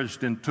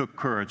encouraged and took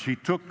courage. He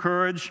took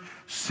courage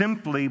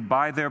simply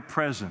by their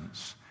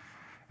presence.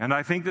 And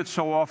I think that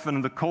so often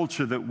in the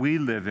culture that we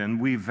live in,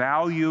 we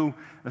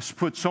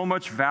put so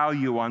much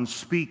value on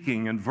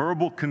speaking and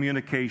verbal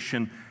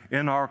communication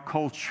in our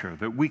culture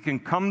that we can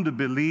come to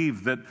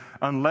believe that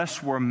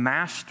unless we're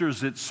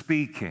masters at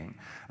speaking,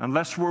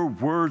 unless we're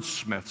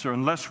wordsmiths, or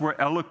unless we're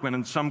eloquent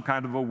in some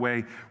kind of a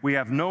way, we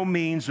have no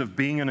means of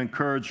being an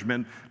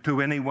encouragement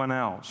to anyone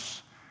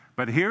else.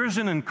 But here's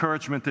an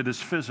encouragement that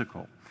is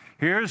physical.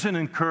 Here's an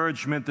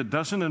encouragement that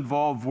doesn't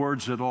involve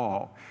words at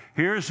all.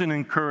 Here's an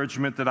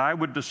encouragement that I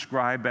would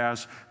describe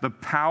as the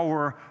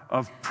power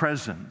of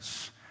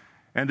presence.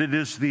 And it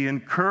is the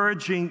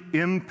encouraging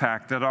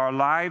impact that our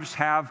lives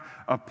have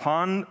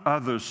upon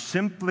others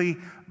simply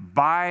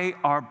by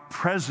our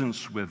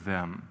presence with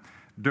them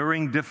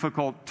during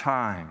difficult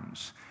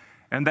times.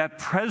 And that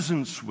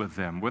presence with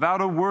them,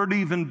 without a word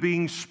even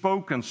being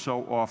spoken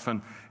so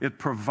often, it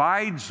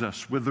provides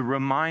us with the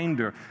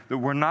reminder that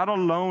we're not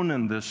alone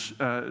in this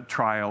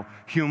trial,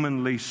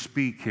 humanly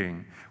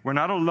speaking. We're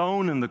not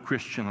alone in the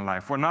Christian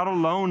life. We're not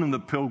alone in the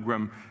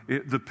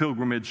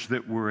pilgrimage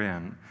that we're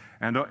in.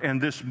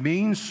 And this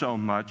means so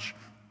much,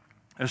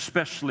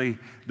 especially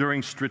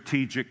during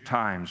strategic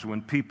times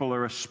when people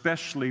are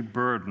especially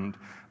burdened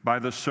by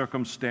the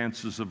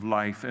circumstances of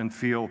life and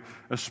feel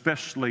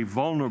especially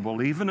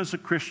vulnerable, even as a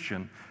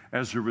Christian,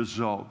 as a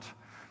result.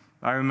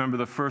 I remember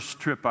the first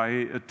trip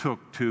I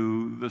took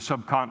to the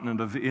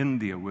subcontinent of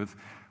India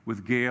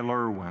with Gail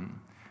Irwin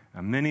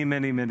many,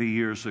 many, many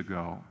years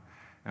ago.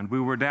 And we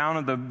were down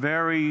at the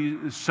very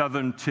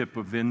southern tip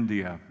of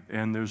India,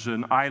 and there's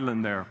an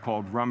island there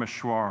called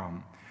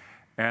Rameshwaram.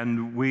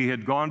 And we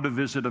had gone to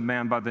visit a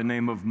man by the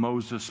name of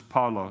Moses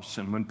Paulos.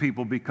 And when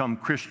people become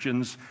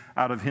Christians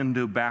out of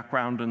Hindu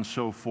background and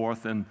so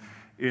forth, and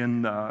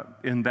in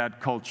that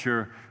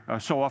culture,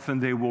 so often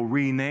they will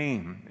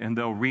rename, and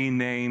they'll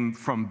rename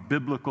from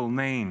biblical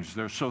names.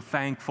 They're so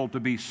thankful to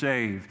be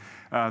saved.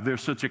 They're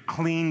such a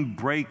clean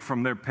break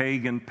from their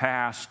pagan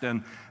past,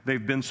 and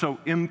they've been so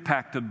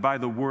impacted by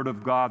the Word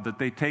of God that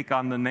they take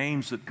on the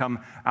names that come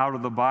out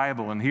of the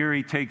Bible. And here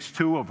he takes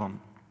two of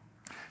them.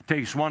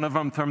 Takes one of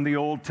them from the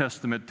Old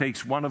Testament,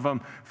 takes one of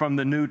them from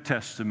the New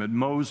Testament,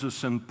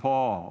 Moses and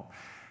Paul.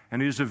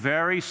 And he's a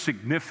very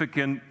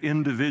significant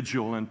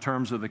individual in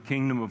terms of the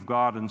kingdom of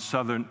God in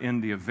southern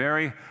India,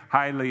 very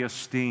highly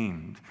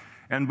esteemed.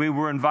 And we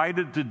were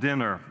invited to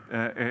dinner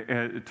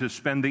to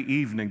spend the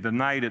evening, the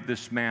night at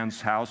this man's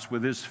house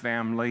with his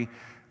family.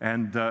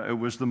 And it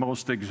was the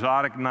most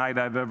exotic night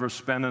I've ever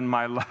spent in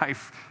my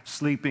life,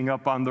 sleeping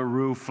up on the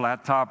roof,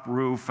 flat-top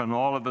roof, and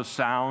all of the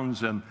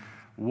sounds, and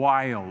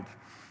wild.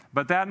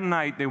 But that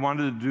night, they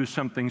wanted to do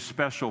something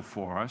special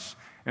for us,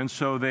 and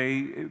so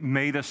they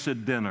made us a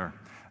dinner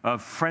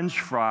of French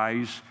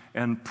fries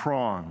and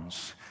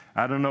prawns.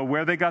 I don't know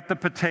where they got the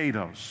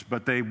potatoes,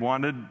 but they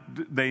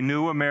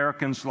knew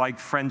Americans liked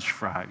French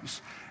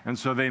fries, and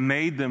so they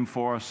made them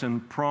for us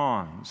in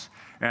prawns.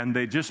 And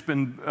they'd just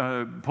been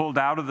pulled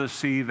out of the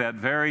sea that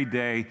very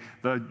day,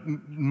 the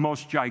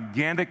most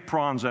gigantic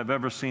prawns I've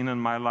ever seen in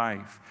my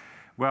life.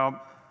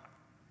 Well,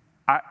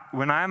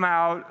 when I'm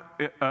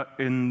out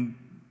in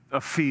a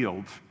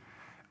field,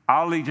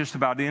 I'll eat just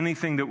about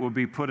anything that will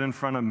be put in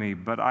front of me,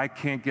 but I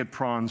can't get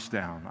prawns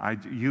down.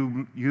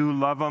 You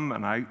love them,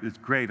 and it's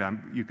great.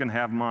 You can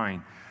have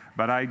mine.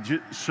 But I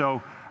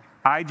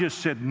just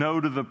said no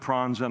to the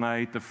prawns, and I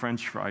ate the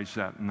French fries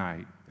that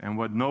night. And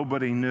what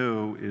nobody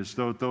knew is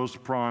that those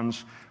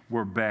prawns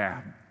were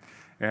bad.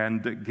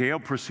 And Gail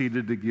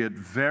proceeded to get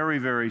very,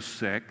 very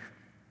sick,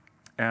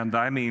 and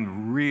I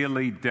mean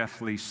really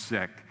deathly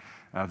sick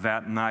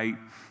that night.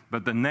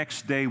 But the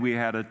next day we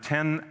had a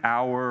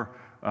 10-hour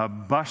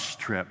bus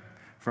trip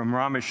from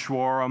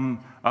Rameshwaram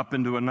up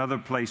into another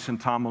place in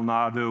Tamil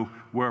Nadu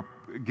where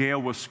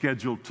Gail was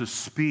scheduled to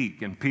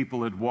speak, and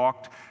people had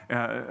walked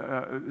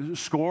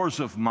scores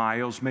of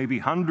miles, maybe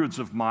hundreds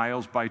of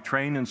miles by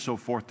train and so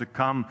forth to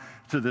come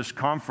to this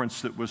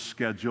conference that was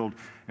scheduled.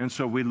 And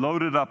so we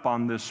loaded up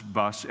on this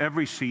bus.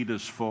 Every seat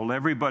is full.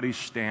 Everybody's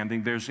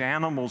standing. There's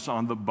animals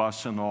on the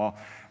bus and all.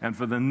 And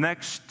for the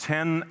next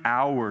 10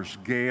 hours,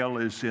 Gail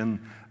is in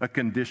a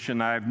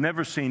condition I've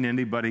never seen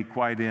anybody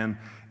quite in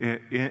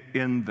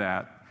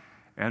that.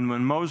 And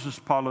when Moses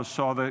Paula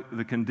saw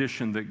the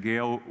condition that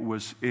Gail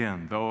was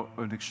in, though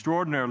an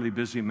extraordinarily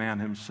busy man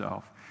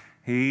himself,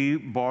 he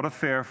bought a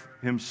fare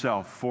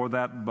himself for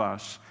that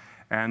bus,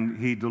 and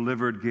he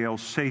delivered Gail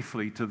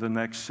safely to the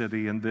next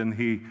city, and then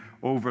he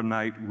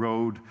overnight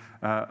rode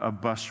a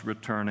bus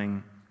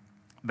returning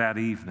that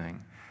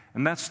evening.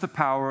 And that's the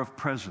power of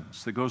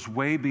presence that goes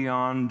way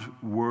beyond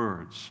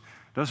words.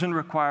 Doesn't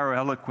require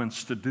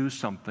eloquence to do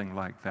something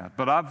like that.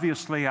 But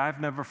obviously, I've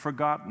never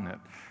forgotten it.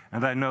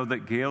 And I know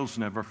that Gail's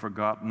never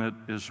forgotten it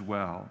as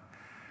well.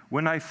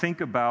 When I think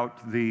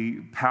about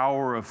the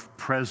power of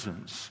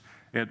presence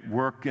at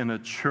work in a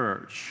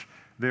church,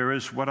 there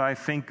is what I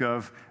think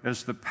of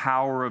as the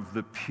power of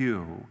the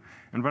pew.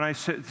 And when I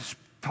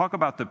talk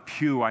about the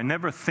pew, I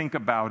never think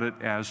about it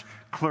as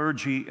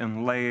clergy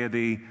and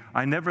laity.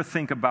 I never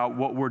think about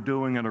what we're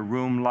doing in a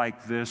room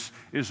like this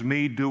is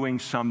me doing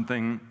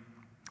something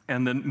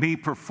and then me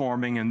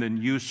performing, and then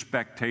you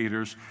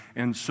spectators,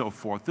 and so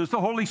forth. There's the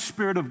Holy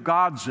Spirit of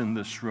God's in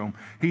this room.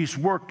 He's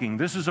working.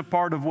 This is a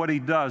part of what He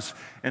does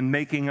in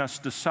making us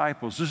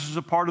disciples. This is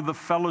a part of the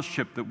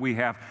fellowship that we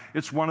have.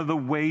 It's one of the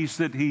ways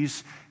that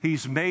He's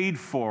made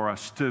for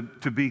us to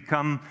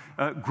become,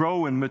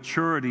 grow in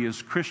maturity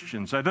as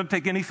Christians. I don't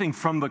take anything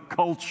from the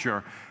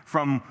culture,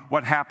 from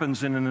what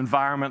happens in an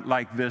environment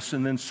like this,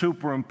 and then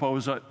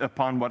superimpose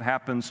upon what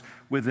happens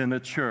within a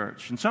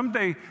church. And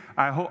someday,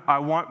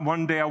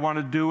 one day I want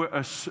to do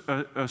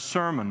a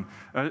sermon,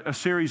 a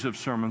series of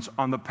sermons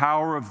on the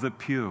power of the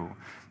pew.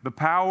 The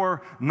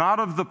power not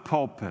of the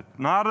pulpit,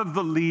 not of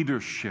the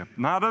leadership,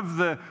 not of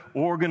the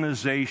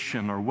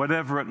organization or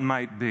whatever it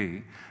might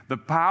be,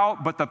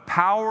 but the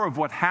power of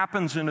what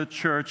happens in a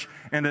church,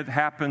 and it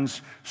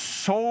happens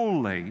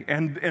solely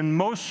and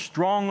most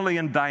strongly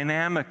and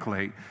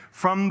dynamically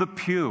from the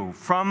pew,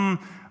 from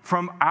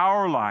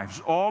our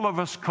lives, all of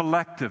us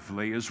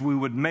collectively, as we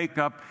would make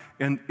up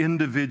an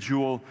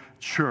individual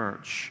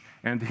church.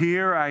 And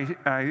here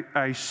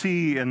I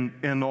see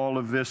in all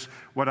of this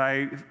what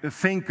I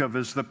think of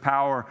as the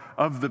power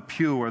of the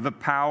pew, or the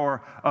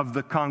power of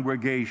the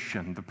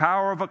congregation, the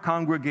power of a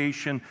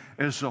congregation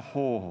as a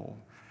whole.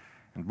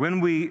 And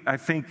when I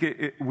think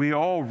we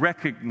all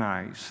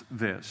recognize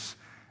this,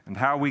 and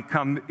how we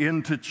come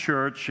into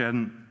church,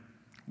 and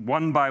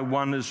one by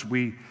one as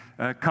we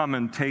come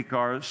and take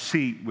our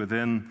seat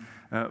within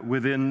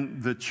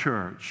the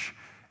church.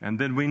 And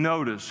then we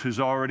notice who's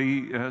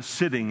already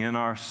sitting in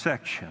our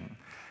section.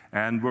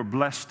 And we're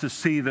blessed to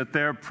see that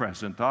they're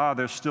present.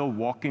 They're still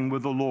walking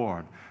with the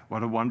Lord.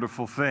 What a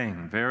wonderful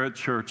thing. They're at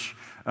church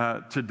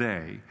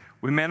today.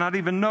 We may not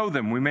even know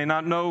them. We may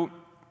not know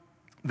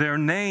their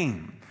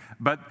name.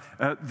 But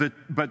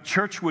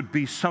church would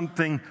be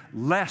something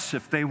less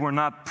if they were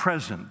not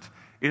present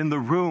in the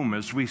room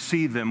as we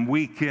see them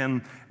week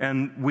in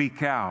and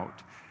week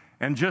out.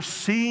 And just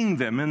seeing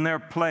them in their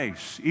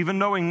place, even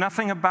knowing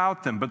nothing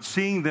about them, but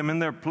seeing them in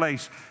their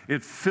place,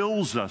 it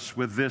fills us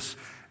with this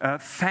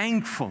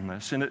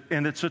thankfulness,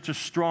 and it's such a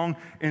strong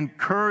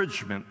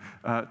encouragement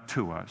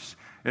to us.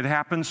 It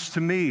happens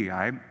to me.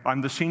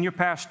 I'm the senior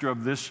pastor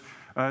of this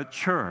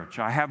church.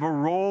 I have a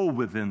role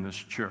within this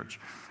church.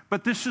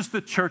 But this is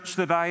the church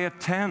that I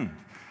attend.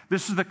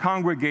 This is the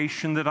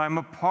congregation that I'm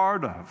a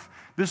part of.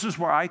 This is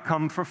where I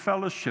come for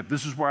fellowship.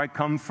 This is where I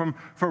come for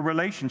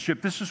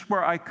relationship. This is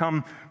where I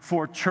come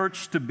for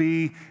church to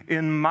be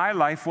in my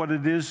life what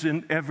it is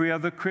in every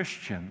other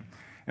Christian.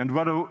 And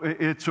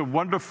it's a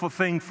wonderful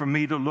thing for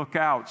me to look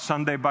out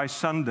Sunday by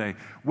Sunday,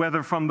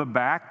 whether from the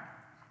back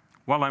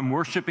while I'm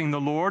worshiping the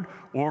Lord,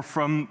 or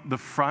from the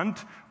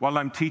front while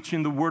I'm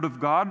teaching the Word of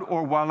God,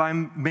 or while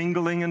I'm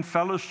mingling and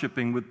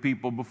fellowshipping with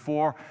people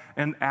before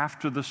and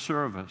after the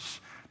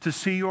service, to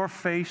see your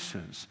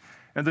faces.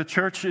 And the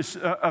church is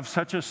of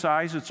such a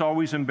size, it's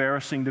always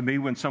embarrassing to me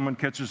when someone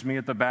catches me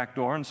at the back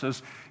door and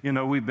says,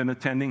 we've been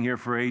attending here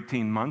for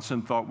 18 months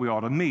and thought we ought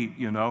to meet,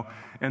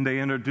 and they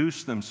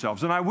introduce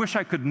themselves. And I wish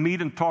I could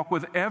meet and talk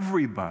with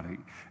everybody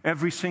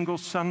every single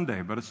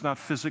Sunday, but it's not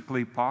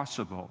physically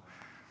possible.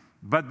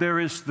 But there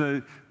is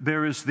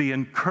the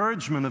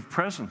encouragement of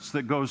presence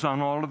that goes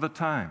on all of the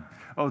time.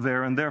 Oh,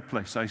 they're in their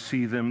place. I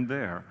see them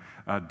there.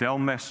 Del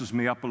messes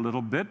me up a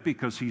little bit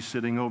because he's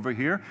sitting over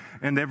here,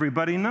 and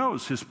everybody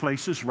knows his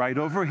place is right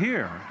over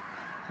here.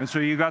 And so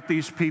you got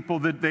these people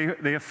that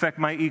they affect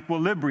my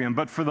equilibrium.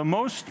 But for the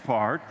most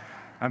part,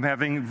 I'm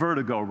having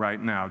vertigo right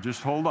now.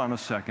 Just hold on a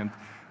second.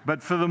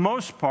 But for the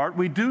most part,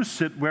 we do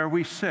sit where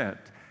we sit.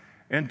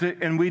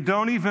 And we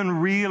don't even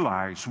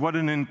realize what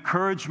an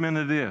encouragement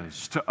it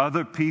is to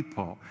other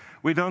people.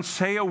 We don't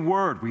say a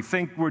word. We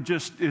think we're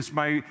just, as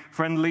my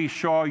friend Lee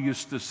Shaw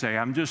used to say,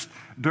 I'm just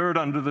dirt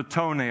under the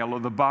toenail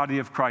of the body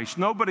of Christ.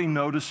 Nobody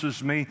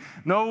notices me.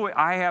 No,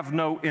 I have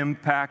no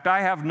impact.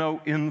 I have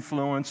no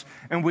influence.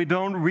 And we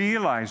don't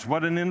realize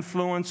what an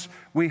influence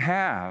we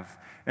have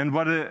and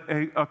what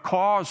a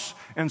cause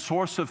and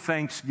source of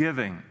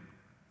thanksgiving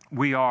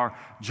we are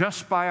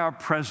just by our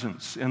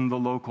presence in the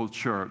local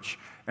church,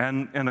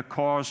 and a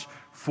cause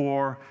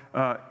for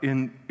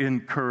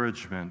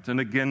encouragement. And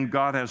again,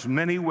 God has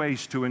many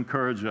ways to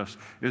encourage us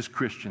as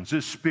Christians.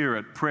 His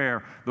Spirit,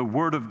 prayer, the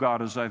Word of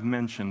God, as I've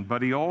mentioned.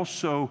 But He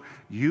also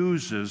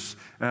uses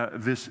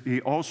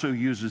He also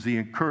uses the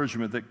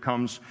encouragement that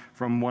comes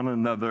from one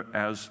another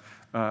as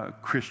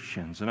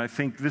Christians. And I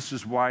think this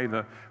is why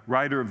the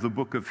writer of the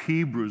book of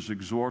Hebrews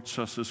exhorts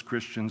us as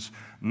Christians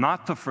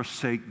not to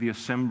forsake the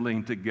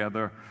assembling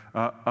together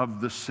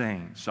of the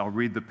saints. I'll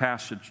read the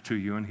passage to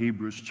you in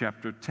Hebrews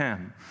chapter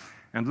 10.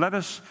 And let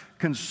us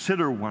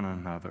consider one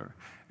another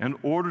in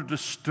order to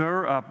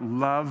stir up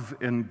love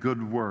and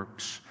good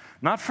works,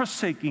 not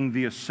forsaking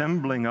the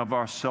assembling of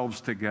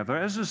ourselves together,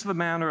 as is the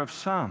manner of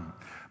some,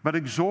 but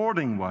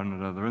exhorting one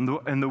another.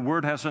 And the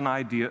word has an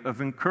idea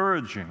of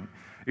encouraging,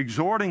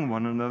 exhorting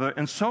one another,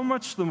 and so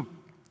much the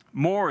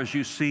more as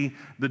you see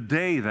the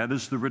day, that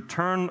is the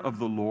return of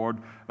the Lord,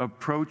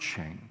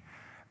 approaching.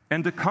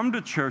 And to come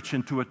to church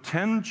and to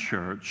attend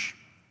church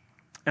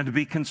and to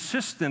be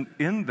consistent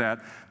in that,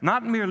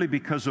 not merely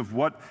because of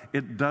what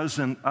it does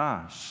in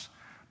us,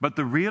 but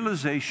the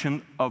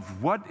realization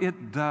of what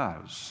it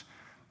does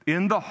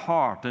in the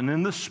heart and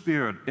in the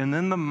spirit and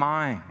in the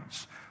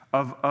minds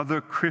of other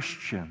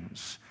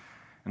Christians.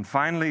 And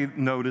finally,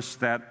 notice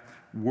that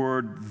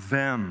word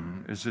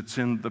them as it's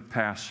in the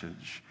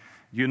passage.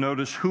 You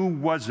notice, who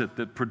was it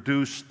that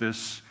produced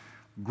this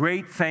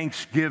great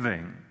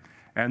thanksgiving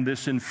and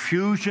this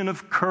infusion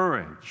of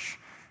courage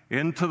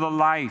into the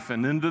life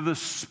and into the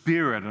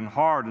spirit and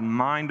heart and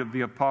mind of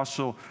the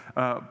Apostle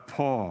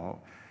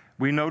Paul?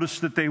 We notice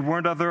that they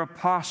weren't other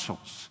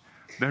apostles.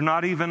 They're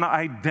not even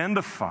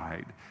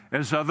identified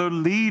as other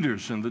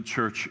leaders in the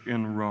church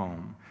in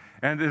Rome.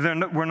 And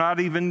we're not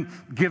even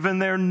given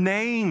their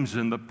names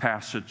in the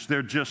passage.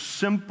 They're just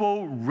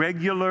simple,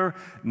 regular,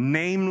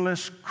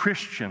 nameless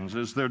Christians,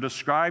 as they're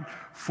described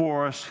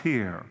for us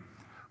here,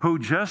 who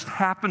just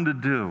happen to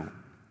do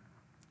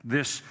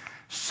this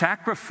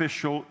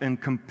sacrificial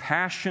and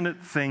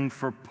compassionate thing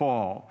for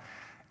Paul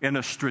in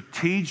a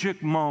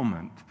strategic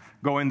moment,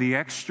 going the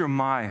extra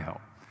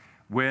mile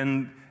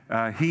when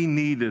he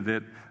needed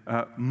it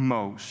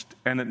most.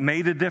 And it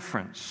made a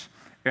difference.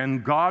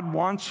 And God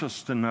wants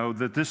us to know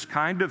that this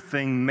kind of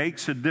thing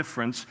makes a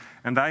difference,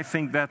 and I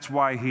think that's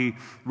why He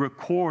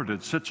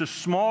recorded such a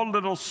small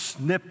little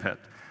snippet,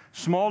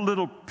 small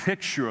little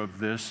picture of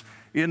this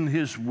in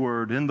His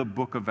Word, in the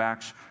book of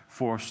Acts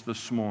for us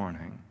this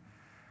morning.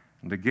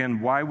 And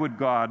again, why would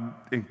God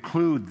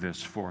include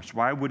this for us?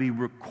 Why would He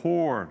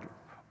record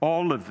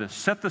all of this,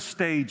 set the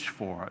stage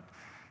for it,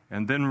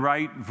 and then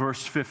write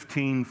verse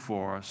 15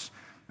 for us,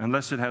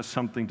 unless it has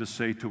something to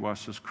say to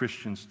us as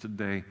Christians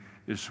today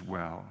as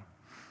well?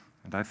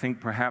 And I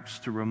think perhaps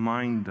to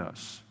remind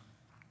us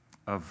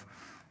of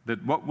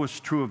that what was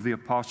true of the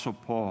Apostle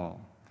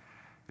Paul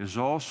is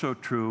also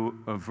true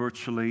of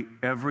virtually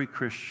every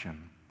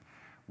Christian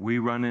we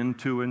run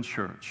into in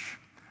church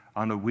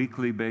on a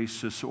weekly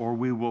basis, or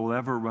we will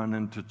ever run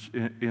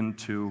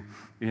into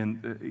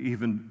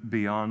even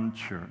beyond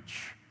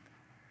church.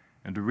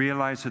 And to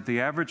realize that the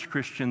average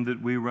Christian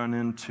that we run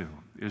into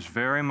is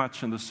very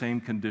much in the same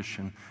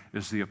condition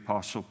as the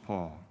Apostle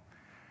Paul.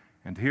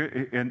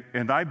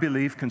 And I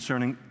believe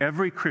concerning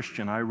every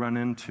Christian I run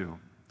into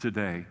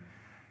today,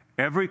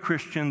 every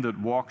Christian that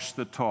walks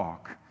the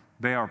talk,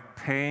 they are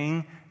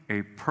paying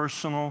a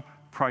personal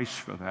price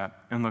for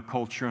that in the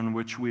culture in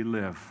which we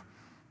live.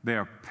 They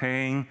are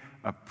paying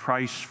a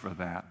price for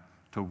that,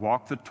 to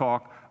walk the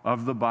talk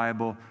of the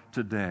Bible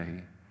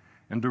today.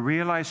 And to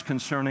realize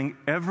concerning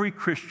every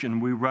Christian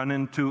we run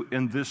into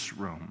in this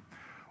room,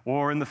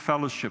 or in the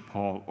fellowship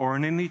hall, or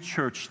in any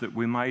church that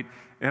we might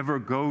ever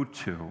go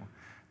to,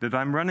 that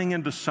I'm running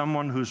into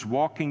someone who's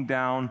walking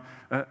down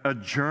a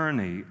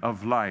journey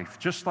of life,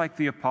 just like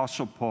the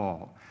Apostle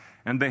Paul.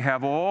 And they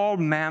have all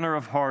manner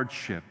of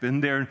hardship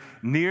in their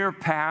near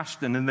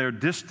past and in their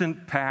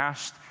distant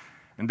past.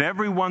 And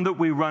everyone that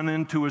we run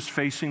into is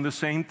facing the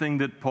same thing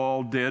that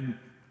Paul did,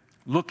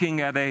 looking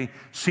at a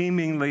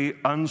seemingly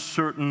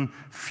uncertain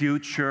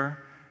future.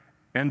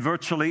 And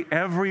virtually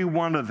every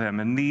one of them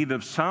in need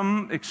of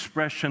some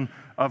expression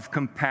of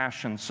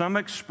compassion, some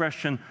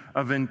expression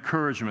of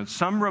encouragement,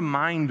 some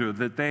reminder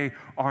that they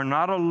are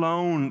not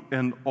alone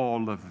in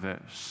all of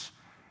this.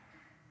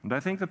 And I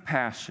think the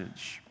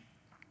passage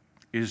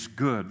is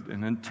good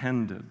and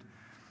intended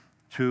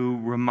to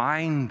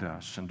remind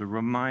us and to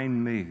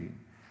remind me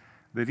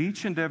that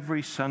each and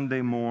every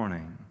Sunday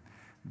morning,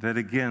 that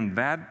again,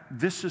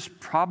 this is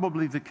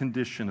probably the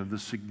condition of the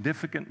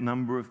significant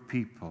number of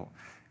people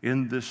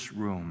in this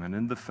room and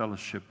in the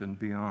fellowship and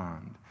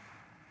beyond.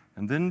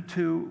 And then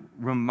to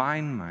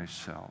remind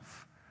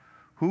myself,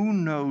 who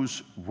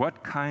knows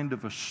what kind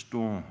of a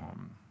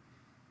storm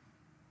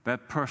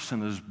that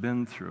person has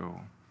been through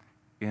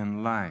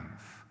in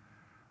life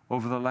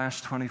over the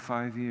last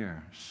 25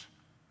 years?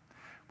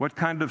 What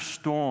kind of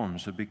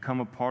storms have become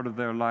a part of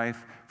their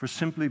life for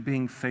simply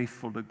being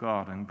faithful to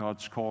God and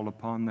God's call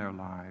upon their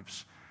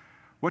lives?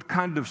 What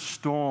kind of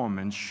storm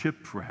and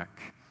shipwreck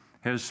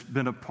has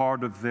been a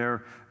part of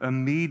their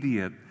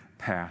immediate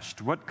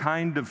past? What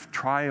kind of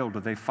trial do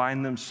they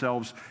find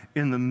themselves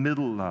in the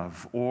middle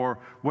of? Or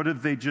what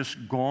have they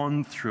just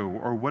gone through?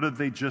 Or what have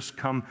they just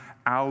come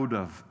out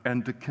of?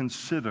 And to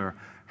consider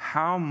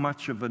how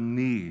much of a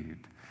need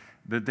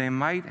that they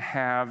might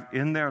have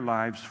in their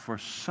lives for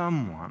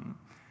someone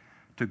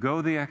to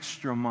go the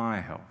extra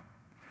mile,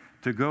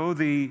 to go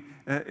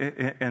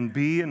and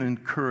be an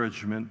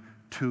encouragement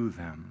to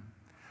them.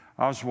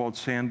 Oswald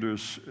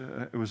Sanders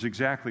was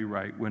exactly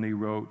right when he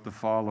wrote the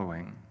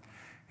following.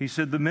 He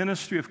said, "The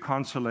ministry of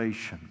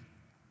consolation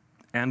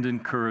and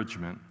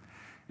encouragement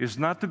is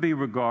not to be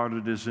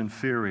regarded as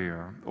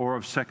inferior or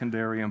of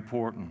secondary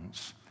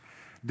importance.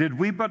 Did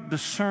we but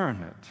discern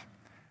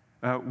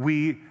it,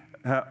 we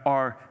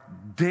are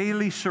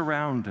daily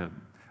surrounded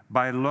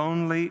by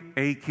lonely,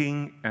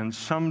 aching, and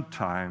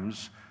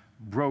sometimes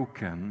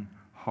broken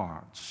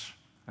hearts."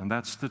 And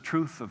that's the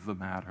truth of the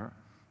matter.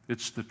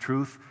 It's the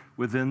truth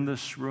within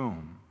this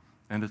room,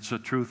 and it's a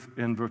truth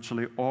in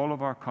virtually all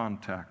of our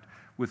contact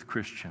with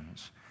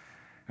Christians.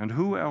 And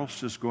who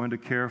else is going to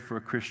care for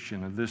a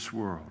Christian in this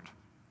world?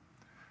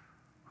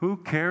 Who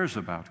cares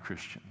about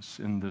Christians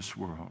in this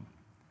world?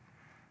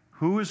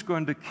 Who is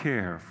going to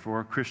care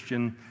for a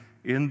Christian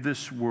in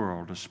this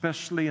world,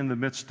 especially in the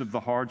midst of the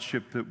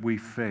hardship that we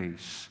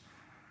face,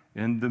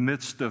 in the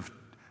midst of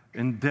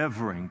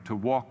endeavoring to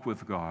walk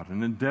with God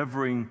and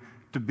endeavoring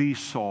to be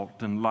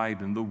salt and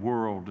light in the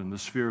world and the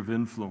sphere of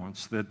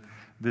influence that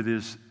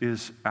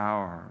is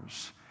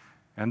ours?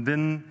 And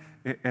then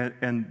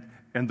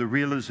and the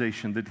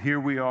realization that here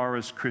we are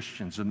as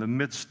Christians in the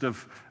midst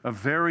of a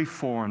very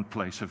foreign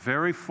place, a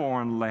very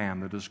foreign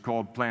land that is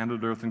called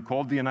planet Earth and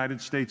called the United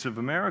States of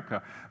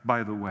America,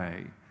 by the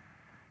way.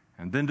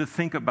 And then to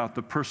think about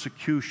the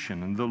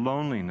persecution and the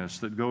loneliness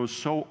that goes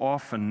so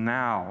often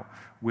now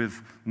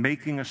with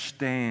making a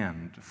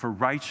stand for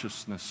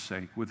righteousness'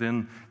 sake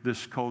within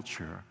this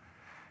culture.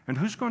 And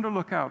who's going to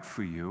look out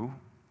for you?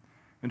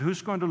 And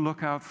who's going to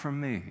look out for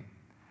me?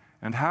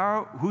 And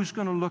who's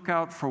going to look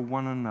out for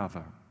one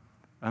another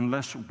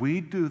unless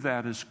we do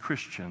that as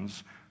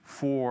Christians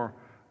for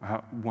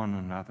one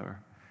another?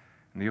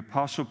 And the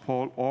Apostle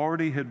Paul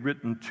already had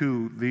written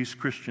to these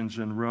Christians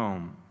in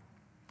Rome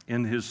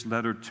in his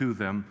letter to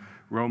them,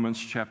 Romans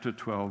chapter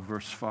 12,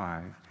 verse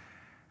 5.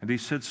 And he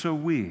said, "So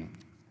we,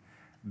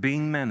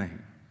 being many,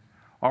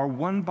 are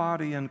one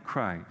body in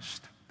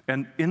Christ,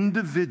 and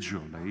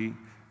individually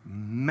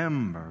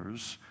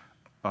members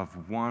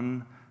of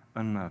one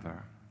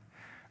another."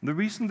 And the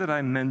reason that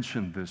I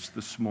mentioned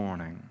this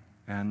morning,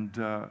 and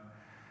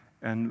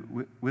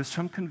with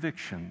some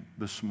conviction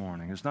this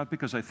morning, is not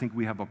because I think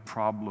we have a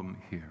problem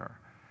here,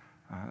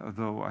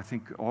 though I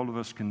think all of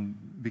us can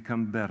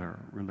become better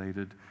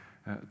related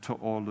to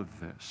all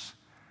of this.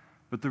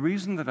 But the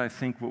reason that I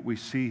think what we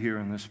see here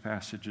in this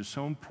passage is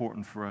so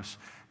important for us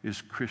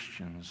as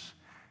Christians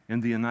in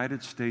the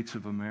United States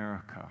of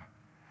America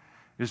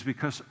is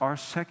because our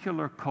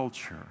secular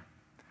culture,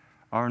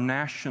 our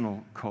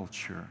national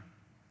culture,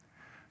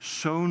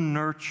 so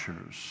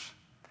nurtures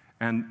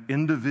an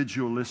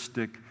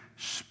individualistic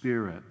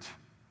spirit,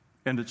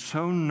 and it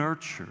so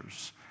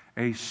nurtures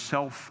a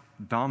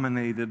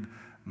self-dominated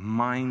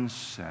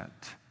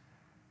mindset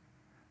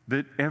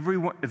that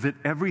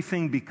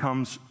everything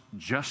becomes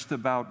just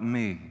about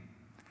me.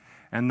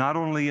 And not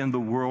only in the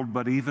world,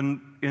 but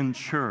even in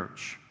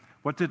church.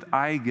 What did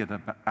I get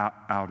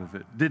out of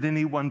it? Did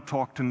anyone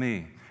talk to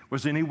me?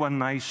 Was anyone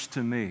nice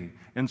to me?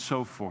 And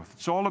so forth.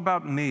 It's all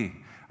about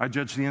me. I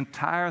judge the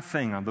entire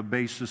thing on the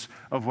basis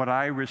of what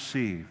I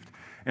received.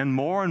 And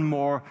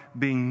more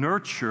being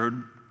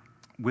nurtured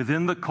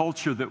within the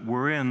culture that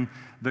we're in,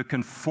 the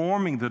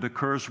conforming that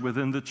occurs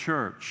within the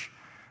church.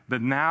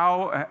 That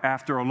now,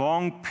 after a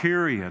long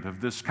period of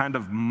this kind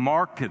of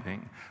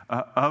marketing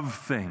of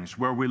things,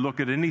 where we look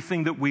at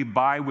anything that we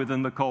buy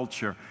within the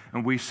culture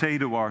and we say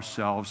to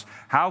ourselves,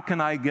 how can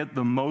I get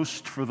the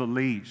most for the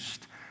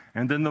least?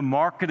 And then the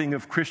marketing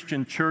of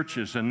Christian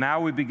churches, and now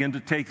we begin to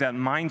take that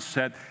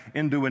mindset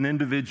into an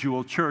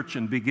individual church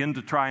and begin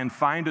to try and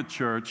find a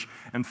church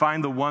and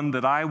find the one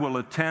that I will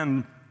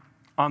attend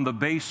on the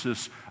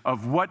basis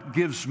of what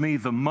gives me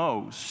the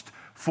most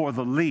for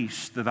the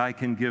least that I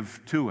can give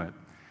to it.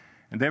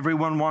 And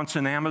everyone wants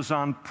an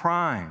Amazon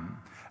Prime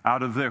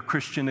out of their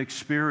Christian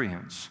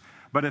experience.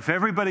 But if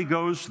everybody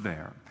goes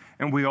there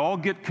and we all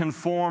get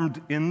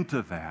conformed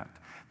into that,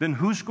 then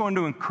who's going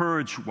to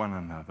encourage one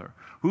another?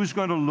 Who's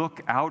going to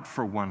look out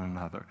for one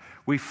another?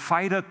 We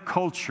fight a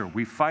culture.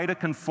 We fight a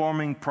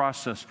conforming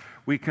process.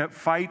 We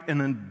fight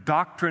an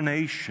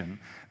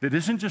indoctrination that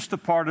isn't just a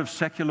part of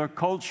secular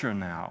culture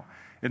now.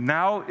 It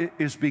now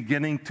is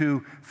beginning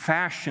to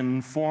fashion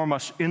and form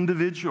us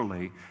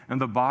individually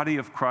and the body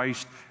of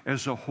Christ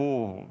as a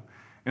whole.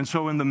 And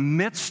so in the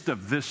midst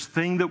of this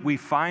thing that we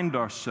find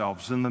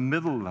ourselves in the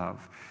middle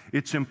of,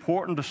 it's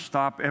important to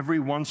stop every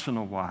once in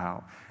a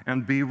while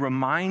and be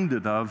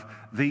reminded of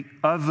the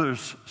other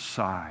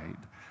side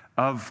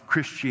of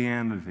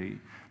Christianity.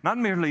 Not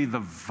merely the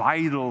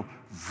vital,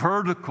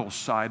 vertical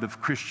side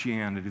of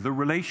Christianity, the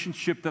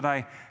relationship that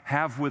I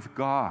have with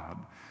God,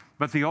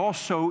 but the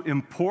also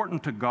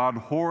important to God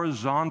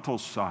horizontal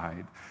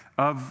side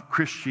of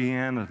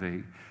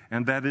Christianity,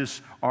 and that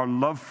is our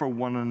love for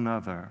one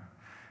another.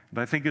 And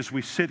I think as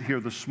we sit here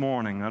this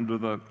morning under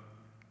the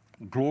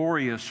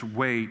glorious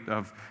weight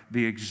of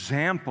the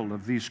example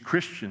of these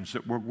Christians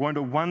that we're going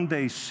to one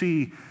day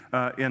see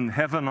in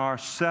heaven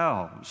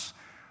ourselves,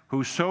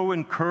 who so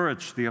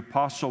encouraged the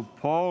Apostle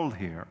Paul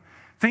here.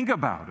 Think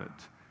about it.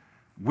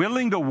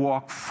 Willing to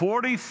walk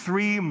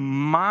 43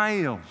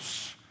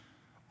 miles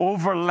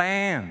over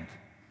land,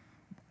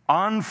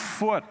 on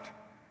foot,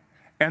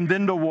 and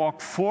then to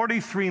walk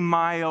 43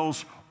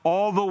 miles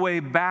all the way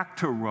back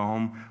to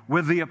Rome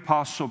with the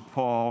Apostle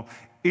Paul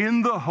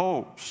in the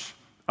hopes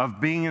of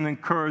being an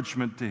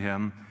encouragement to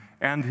him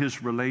and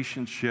his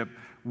relationship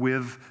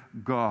with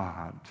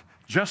God.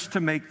 Just to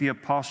make the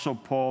Apostle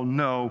Paul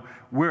know,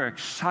 we're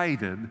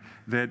excited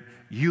that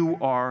you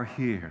are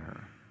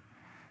here.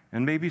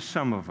 And maybe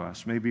some of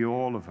us, maybe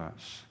all of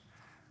us,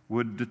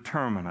 would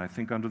determine, I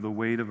think, under the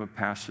weight of a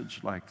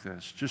passage like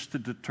this, just to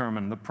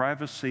determine the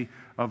privacy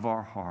of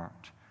our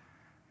heart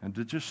and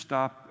to just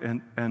stop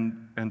and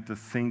to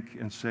think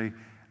and say,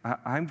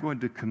 I'm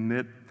going to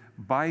commit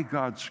by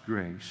God's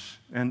grace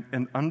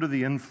and under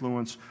the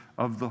influence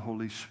of the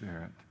Holy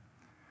Spirit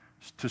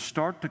to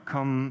start to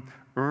come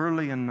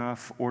early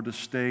enough or to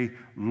stay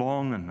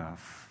long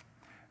enough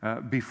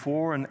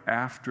before and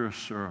after a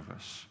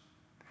service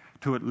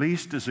to at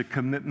least as a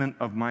commitment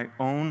of my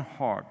own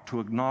heart to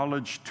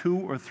acknowledge 2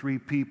 or 3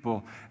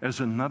 people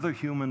as another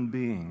human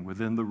being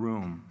within the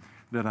room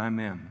that I'm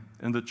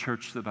in the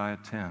church that I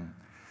attend.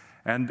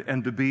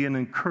 And to be an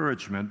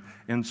encouragement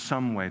in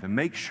some way, to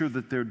make sure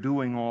that they're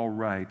doing all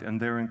right and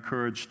they're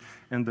encouraged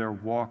in their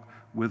walk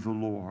with the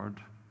Lord.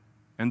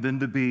 And then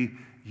to be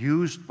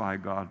used by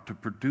God to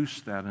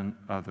produce that in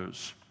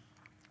others,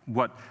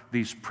 what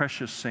these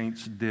precious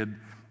saints did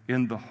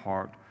in the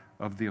heart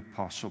of the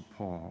Apostle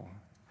Paul.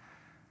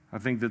 I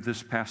think that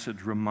this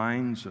passage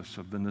reminds us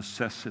of the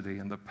necessity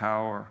and the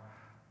power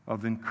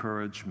of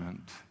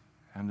encouragement,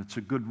 and it's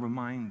a good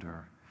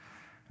reminder.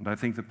 And I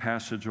think the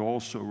passage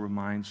also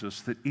reminds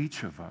us that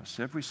each of us,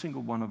 every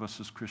single one of us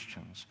as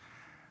Christians,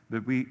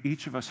 that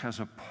each of us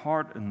has a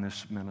part in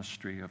this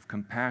ministry of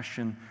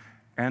compassion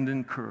and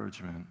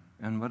encouragement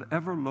in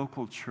whatever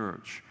local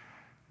church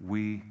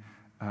we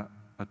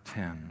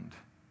attend.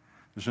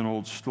 There's an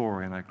old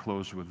story, and I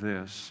close with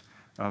this,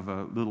 of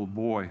a little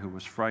boy who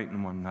was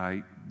frightened one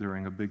night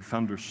during a big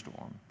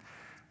thunderstorm.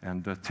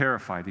 And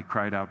terrified, he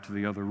cried out to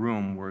the other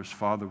room where his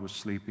father was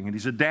sleeping. And he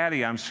said,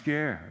 "Daddy, I'm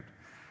scared."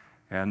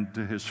 And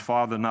to his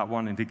father, not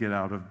wanting to get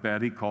out of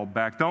bed, he called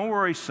back, "Don't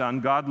worry,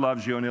 son. God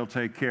loves you and he'll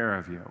take care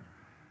of you."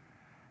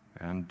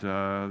 And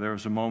there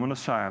was a moment of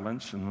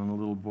silence, and then the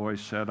little boy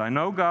said, "I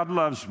know God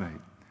loves me,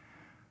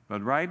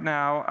 but right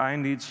now I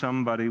need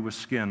somebody with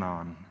skin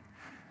on."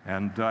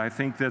 And I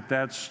think that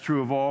that's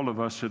true of all of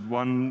us at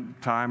one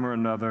time or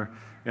another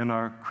in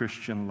our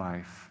Christian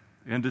life.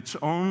 And it's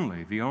the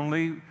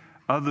only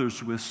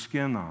others with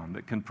skin on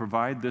that can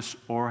provide this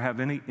or have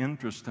any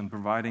interest in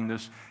providing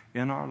this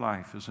in our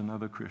life as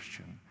another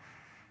Christian.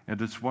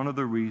 And it's one of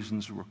the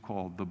reasons we're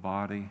called the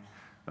body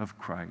of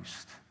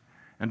Christ.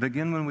 And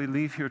again, when we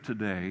leave here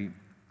today,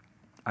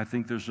 I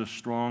think there's a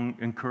strong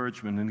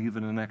encouragement and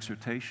even an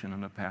exhortation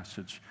in a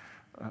passage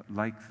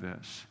like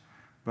this.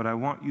 But I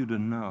want you to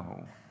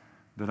know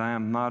that I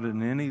am not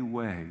in any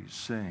way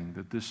saying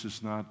that this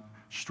is not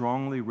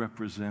strongly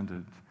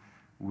represented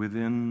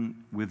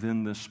within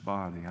this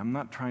body. I'm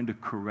not trying to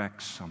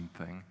correct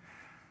something.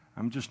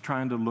 I'm just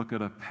trying to look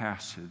at a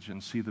passage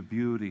and see the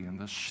beauty and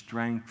the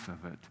strength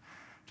of it,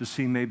 to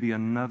see maybe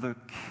another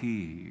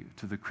key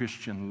to the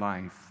Christian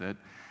life that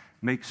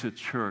makes a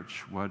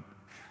church what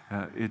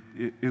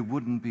it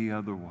wouldn't be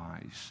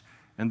otherwise,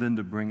 and then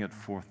to bring it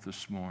forth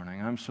this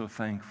morning. I'm so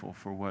thankful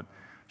for what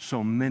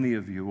so many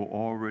of you will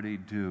already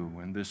do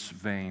in this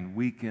vein,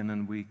 week in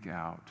and week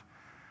out.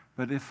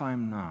 But if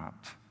I'm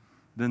not,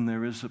 then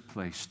there is a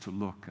place to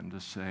look and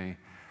to say,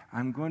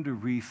 I'm going to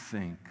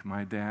rethink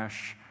my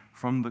dash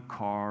from the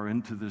car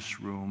into this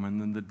room and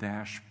then the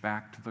dash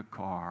back to the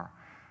car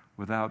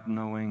without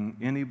knowing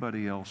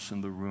anybody else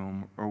in the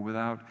room or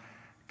without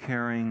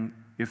caring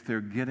if they're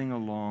getting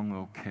along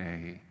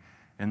okay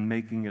and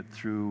making it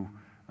through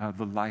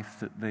the life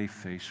that they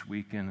face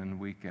week in and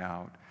week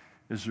out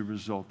as a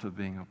result of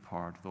being a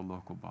part of the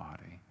local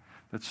body.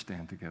 Let's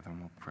stand together and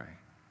we'll pray.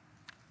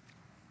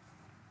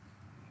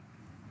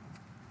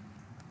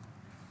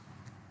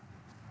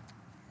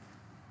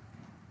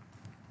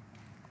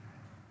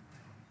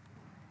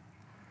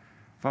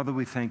 Father,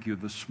 we thank you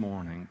this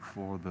morning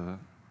for the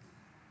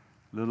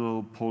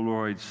little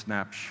Polaroid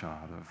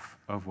snapshot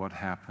of what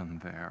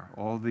happened there,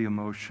 all the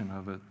emotion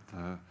of it,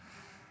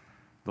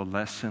 the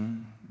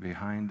lesson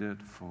behind it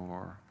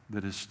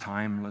that is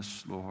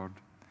timeless, Lord,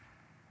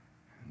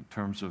 in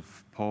terms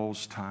of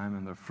Paul's time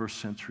in the first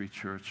century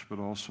church, but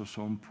also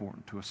so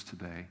important to us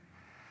today.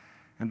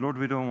 And Lord,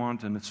 we don't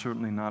want, and it's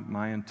certainly not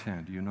my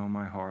intent, you know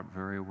my heart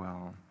very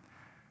well,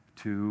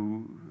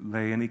 to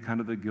lay any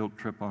kind of a guilt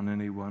trip on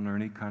anyone or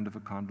any kind of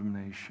a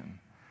condemnation.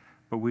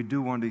 But we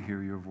do want to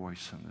hear your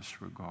voice in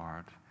this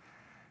regard.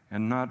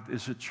 And not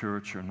as a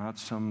church or not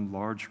some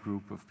large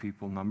group of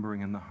people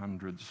numbering in the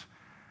hundreds,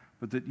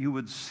 but that you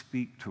would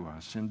speak to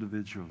us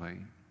individually,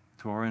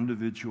 to our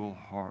individual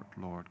heart,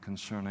 Lord,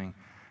 concerning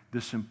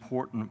this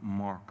important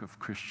mark of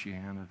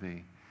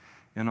Christianity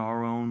in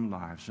our own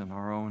lives, in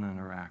our own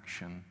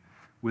interaction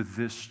with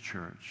this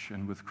church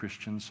and with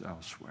Christians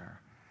elsewhere.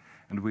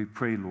 And we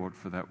pray, Lord,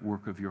 for that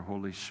work of your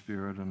Holy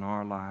Spirit in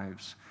our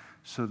lives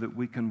so that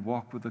we can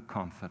walk with the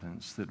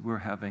confidence that we're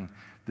having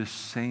this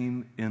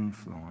same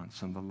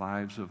influence in the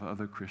lives of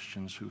other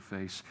Christians who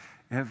face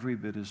every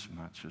bit as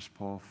much as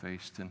Paul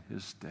faced in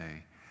his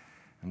day.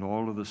 And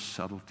all of the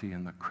subtlety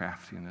and the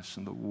craftiness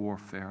and the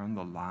warfare and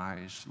the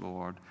lies,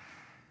 Lord,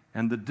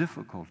 and the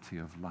difficulty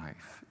of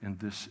life in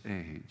this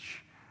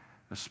age,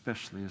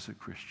 especially as a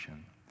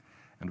Christian.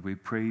 And we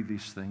pray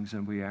these things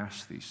and we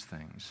ask these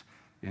things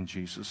in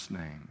Jesus'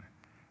 name.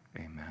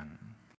 Amen.